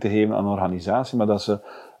invulling te geven aan een organisatie, maar dat ze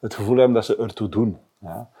het gevoel hebben dat ze ertoe doen.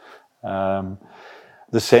 Ja.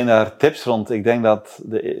 Dus zijn daar tips rond? Ik denk dat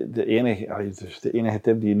de enige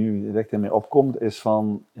tip die nu direct in mij opkomt, is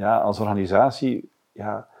van, als organisatie,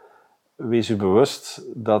 wees u bewust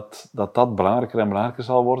dat belangrijker en belangrijker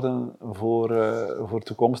zal worden voor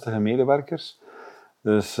toekomstige medewerkers.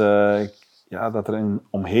 Dus dat er een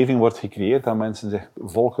omgeving wordt gecreëerd dat mensen zich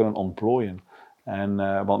vol kunnen ontplooien.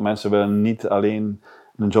 Want mensen willen niet alleen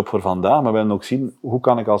een job voor vandaag, maar willen ook zien, hoe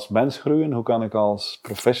kan ik als mens groeien, hoe kan ik als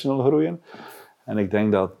professional groeien. En ik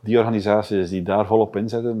denk dat die organisaties die daar volop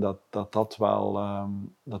inzetten, dat wel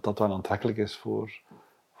aantrekkelijk is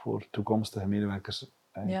voor toekomstige medewerkers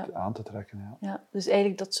aan te trekken. Ja, dus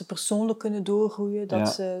eigenlijk dat ze persoonlijk kunnen doorgroeien, dat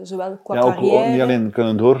ze zowel qua carrière... Ook niet alleen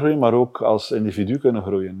kunnen doorgroeien, maar ook als individu kunnen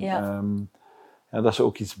groeien. Ja. Dat ze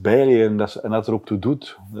ook iets bijleren en dat er ook toe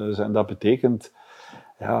doet. Dus, en dat betekent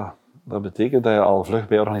dat je al vlug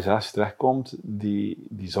bij organisaties terechtkomt die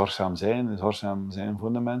zorgzaam zijn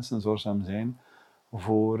voor de mensen, zorgzaam zijn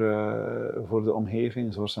voor de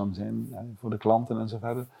omgeving, zorgzaam zijn voor de klanten en zo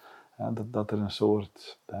verder. Dat er een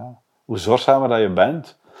soort... hoe zorgzamer dat je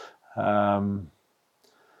bent,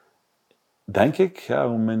 denk ik,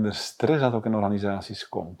 hoe minder stress dat ook in organisaties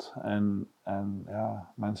komt. En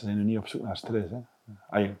mensen zijn nu niet op zoek naar stress. Hè.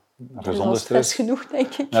 Naar gezonde stress genoeg,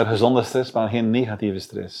 denk ik. Naar gezonde stress, maar geen negatieve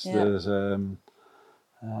stress. Ja. Dus,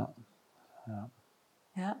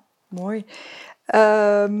 mooi.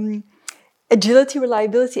 Agility,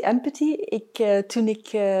 reliability, empathy. Toen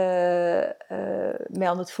ik mij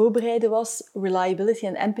aan het voorbereiden was, reliability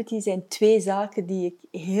en empathy zijn 2 zaken die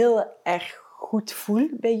ik heel erg goed voel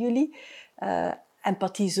bij jullie.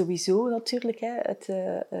 Empathie sowieso natuurlijk. Hè.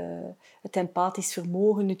 Het empathisch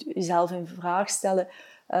vermogen, het jezelf in vraag stellen.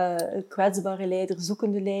 Kwetsbare leider,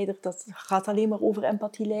 zoekende leider, dat gaat alleen maar over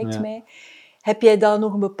empathie, lijkt mij. Heb jij daar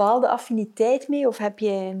nog een bepaalde affiniteit mee? Of heb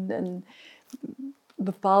jij een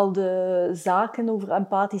bepaalde zaken over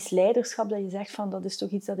empathisch leiderschap dat je zegt van dat is toch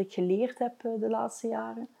iets dat ik geleerd heb de laatste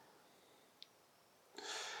jaren?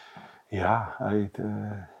 Ja,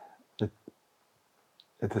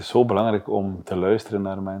 het is zo belangrijk om te luisteren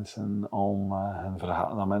naar mensen, om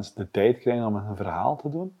dat mensen de tijd krijgen om hun verhaal te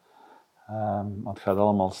doen. Want het gaat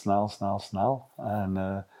allemaal snel.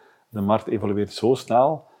 En de markt evolueert zo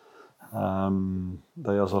snel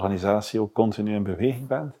dat je als organisatie ook continu in beweging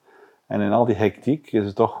bent. En in al die hectiek is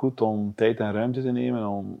het toch goed om tijd en ruimte te nemen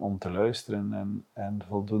om te luisteren en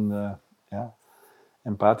voldoende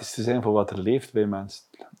empathisch te zijn voor wat er leeft bij mensen.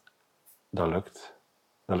 Dat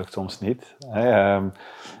lukt soms niet.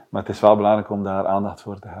 Maar het is wel belangrijk om daar aandacht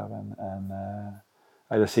voor te hebben. En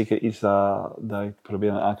dat is zeker iets dat ik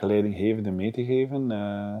probeer aan elke leidinggevende mee te geven.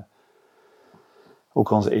 Ook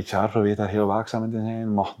onze HR probeert daar heel waakzaam in te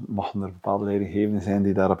zijn. Mochten er bepaalde leidinggevenden zijn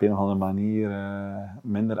die daar op een of andere manier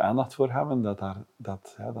minder aandacht voor hebben,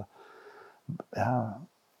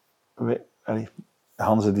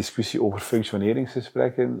 Hans' discussie over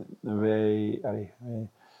functioneringsgesprekken, wij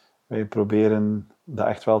proberen dat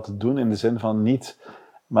echt wel te doen in de zin van niet,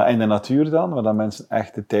 maar in de natuur dan, waar dat mensen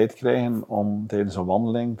echt de tijd krijgen om tijdens een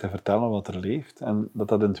wandeling te vertellen wat er leeft. En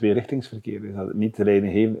dat een tweerichtingsverkeer is. Dat het niet de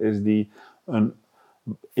leidinggevende is die een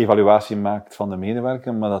evaluatie maakt van de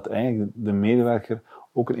medewerker, maar dat eigenlijk de medewerker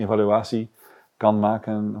ook een evaluatie kan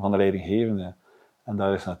maken van de leidinggevende. En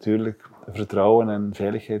daar is natuurlijk vertrouwen en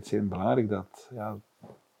veiligheid zeer belangrijk,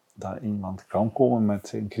 dat iemand kan komen met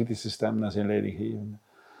zijn kritische stem naar zijn leidinggevende.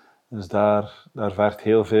 Dus daar vergt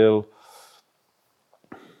heel veel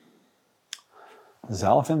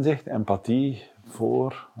zelfinzicht, empathie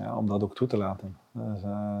voor, om dat ook toe te laten. Dus,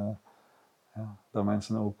 dat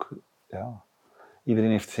mensen ook... Iedereen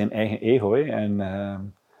heeft zijn eigen ego.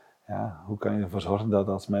 En hoe kan je ervoor zorgen dat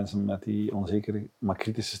als mensen met die onzekere, maar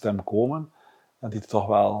kritische stem komen, dat die toch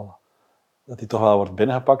wel wordt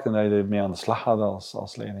binnengepakt en dat je ermee aan de slag gaat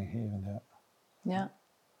als leidinggevende.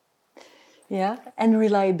 Ja, en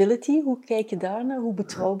reliability, hoe kijk je daarnaar? Hoe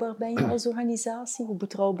betrouwbaar ben je als organisatie? Hoe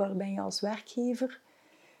betrouwbaar ben je als werkgever?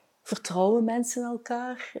 Vertrouwen mensen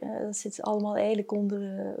elkaar? Dat zit allemaal eigenlijk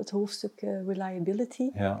onder het hoofdstuk reliability.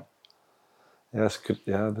 Ja. Ik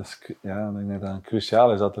denk dat het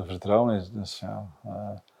cruciaal is dat er vertrouwen is. Dus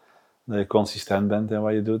dat je consistent bent in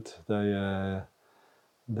wat je doet.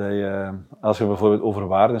 Dat je als je bijvoorbeeld over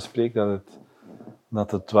waarden spreekt,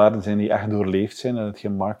 dat het waarden zijn die echt doorleefd zijn. Dat het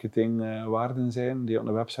geen marketingwaarden zijn die op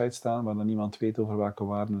een website staan, waar dan niemand weet over welke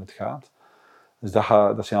waarden het gaat. Dus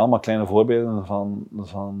dat zijn allemaal kleine voorbeelden van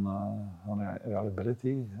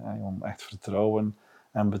reliability. Om echt vertrouwen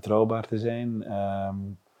en betrouwbaar te zijn.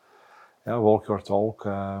 Walk your talk.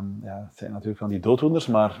 Het zijn natuurlijk van die dooddoeners,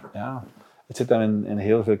 maar het zit dan in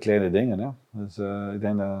heel veel kleine dingen. Hè. Dus ik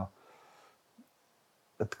denk dat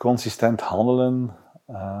het consistent handelen,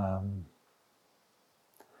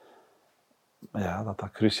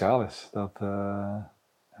 dat cruciaal is. Dat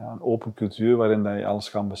een open cultuur waarin dat je alles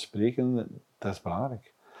kan bespreken, dat is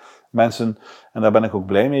belangrijk. Mensen, en daar ben ik ook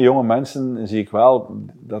blij mee, jonge mensen zie ik wel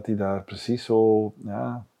dat die daar precies zo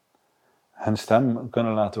hun stem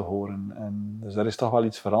kunnen laten horen. En dus daar is toch wel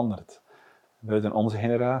iets veranderd. Buiten onze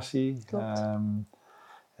generatie.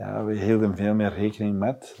 We hielden veel meer rekening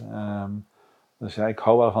met. Dus ik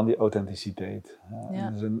hou wel van die authenticiteit.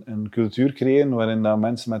 Dus een cultuur creëren waarin dat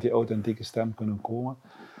mensen met die authentieke stem kunnen komen.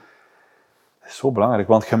 Dat is zo belangrijk,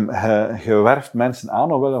 want je werft mensen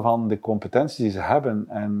aan omwille van de competenties die ze hebben.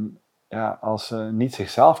 En als ze niet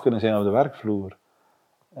zichzelf kunnen zijn op de werkvloer,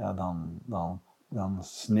 dan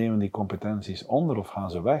nemen die competenties onder of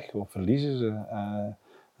gaan ze weg of verliezen ze.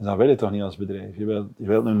 Dus dat wil je toch niet als bedrijf. Je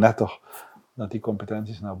wilt nu net toch dat die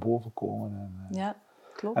competenties naar boven komen.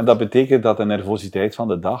 Klopt. En dat betekent dat de nervositeit van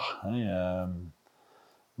de dag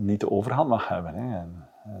niet de overhand mag hebben.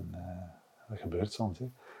 Dat gebeurt soms.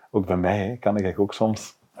 Ook bij mij kan ik ook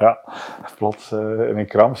soms plots in een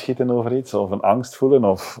kramp schieten over iets of een angst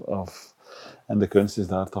voelen. En de kunst is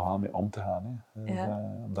daar toch wel mee om te gaan. Dus,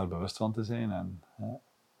 om daar bewust van te zijn.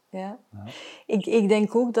 Ik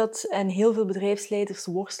denk ook dat, en heel veel bedrijfsleiders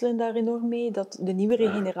worstelen daar enorm mee, dat de nieuwere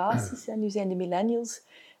generaties, en nu zijn de millennials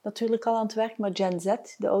natuurlijk al aan het werk, maar Gen Z,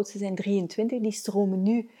 de oudste zijn 23, die stromen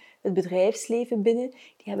nu het bedrijfsleven binnen.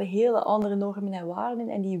 Die hebben hele andere normen en waarden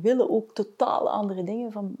en die willen ook totaal andere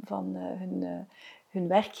dingen van hun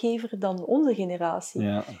werkgever dan onze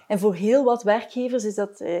generatie. En voor heel wat werkgevers is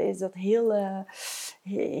dat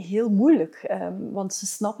heel moeilijk, want ze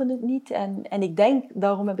snappen het niet. En ik denk,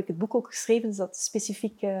 daarom heb ik het boek ook geschreven, is dat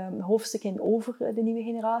specifiek hoofdstuk in over de nieuwe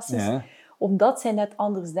generaties. Omdat zij net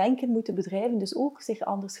anders denken, moeten bedrijven dus ook zich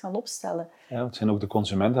anders gaan opstellen. Ja, het zijn ook de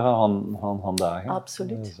consumenten van vandaag. Hè?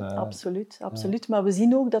 Absoluut, dus, absoluut. Maar we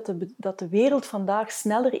zien ook dat de wereld vandaag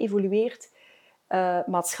sneller evolueert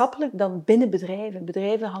maatschappelijk dan binnen bedrijven.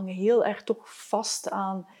 Bedrijven hangen heel erg toch vast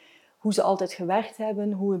aan hoe ze altijd gewerkt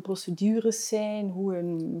hebben, hoe hun procedures zijn, hoe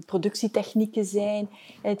hun productietechnieken zijn.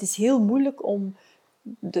 En het is heel moeilijk om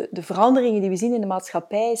de veranderingen die we zien in de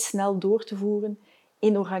maatschappij snel door te voeren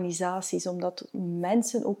in organisaties, omdat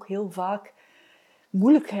mensen ook heel vaak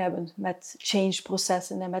moeilijk hebben met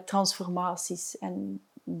change-processen en met transformaties. En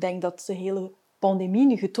ik denk dat de hele pandemie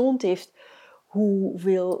nu getoond heeft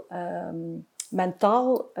hoeveel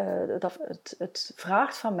mentaal het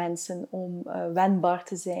vraagt van mensen om wendbaar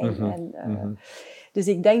te zijn. Dus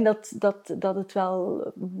ik denk dat het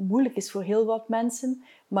wel moeilijk is voor heel wat mensen,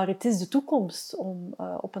 maar het is de toekomst om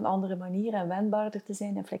op een andere manier en wendbaarder te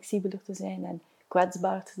zijn en flexibeler te zijn en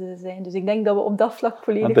kwetsbaar te zijn. Dus ik denk dat we op dat vlak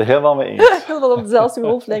volledig... Ik ben het er helemaal mee eens. helemaal op dezelfde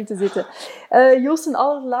golflengte te zitten. Joost, een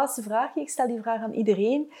allerlaatste vraagje. Ik stel die vraag aan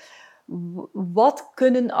iedereen. Wat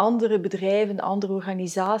kunnen andere bedrijven, andere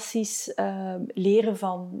organisaties leren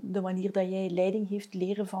van de manier dat jij leiding geeft,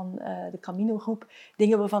 leren van de Camino-groep?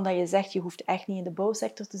 Dingen waarvan dat je zegt, je hoeft echt niet in de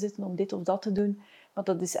bouwsector te zitten om dit of dat te doen. Want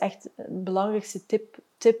dat is echt een belangrijkste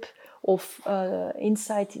tip of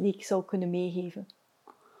insight die ik zou kunnen meegeven.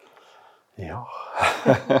 Ja,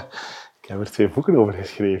 ik heb er 2 boeken over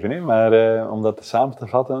geschreven, hè? Maar om dat samen te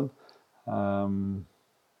vatten...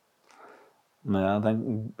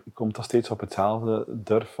 ik kom toch steeds op hetzelfde.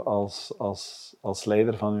 Durf als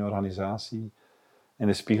leider van je organisatie in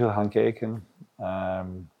de spiegel gaan kijken.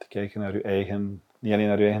 Te kijken naar je eigen, niet alleen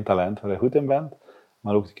naar je eigen talent, waar je goed in bent,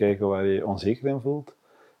 maar ook te kijken waar je je onzeker in voelt.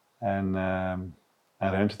 En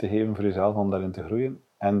ruimte te geven voor jezelf om daarin te groeien.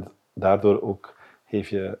 En daardoor ook geef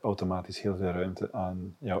je automatisch heel veel ruimte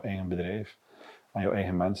aan jouw eigen bedrijf, aan jouw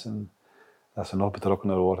eigen mensen, dat ze nog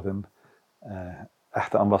betrokkener worden.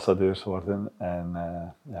 Echte ambassadeurs worden.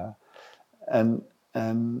 En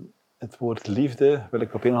het woord liefde wil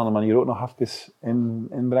ik op een of andere manier ook nog even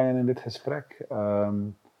inbrengen in dit gesprek.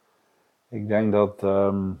 Ik denk dat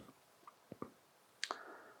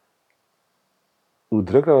hoe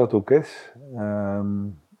druk dat het ook is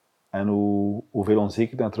en hoeveel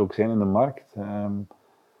onzekerheid er ook zijn in de markt,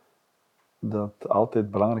 dat het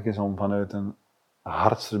altijd belangrijk is om vanuit een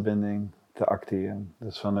hartsverbinding te acteren.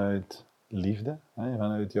 Dus vanuit liefde,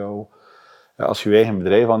 vanuit jou. Ja, als je je eigen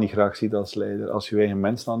bedrijf al niet graag ziet als leider, als je je eigen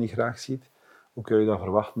mensen al niet graag ziet, hoe kun je dan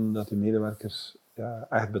verwachten dat je medewerkers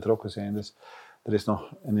echt betrokken zijn? Dus er is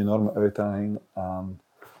nog een enorme uitdaging aan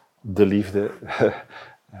de liefde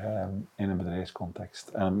in een bedrijfscontext.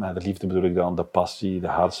 En met de liefde bedoel ik dan de passie, de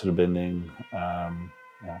hartsverbinding.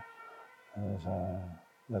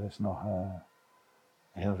 Daar is nog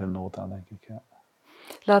heel veel nood aan, denk ik. Ja.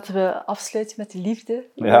 Laten we afsluiten met de liefde,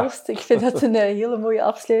 Joost. Ja. Ik vind dat een hele mooie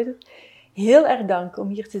afsluiter. Heel erg dank om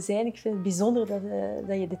hier te zijn. Ik vind het bijzonder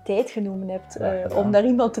dat je de tijd genomen hebt om naar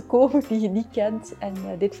iemand te komen die je niet kent en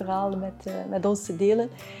dit verhaal met ons te delen.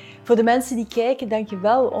 Voor de mensen die kijken, dank je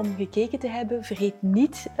wel om gekeken te hebben. Vergeet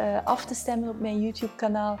niet af te stemmen op mijn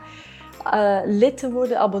YouTube-kanaal. Lid te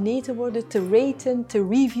worden, abonnee te worden, te raten, te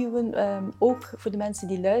reviewen. Ook voor de mensen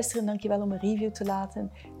die luisteren, dank je wel om een review te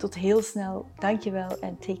laten. Tot heel snel. Dank je wel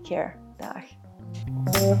en take care. Dag.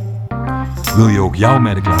 Wil je ook jouw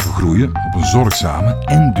merk laten groeien op een zorgzame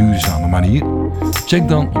en duurzame manier? Check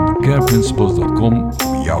dan op careprinciples.com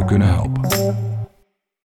hoe we jou kunnen helpen.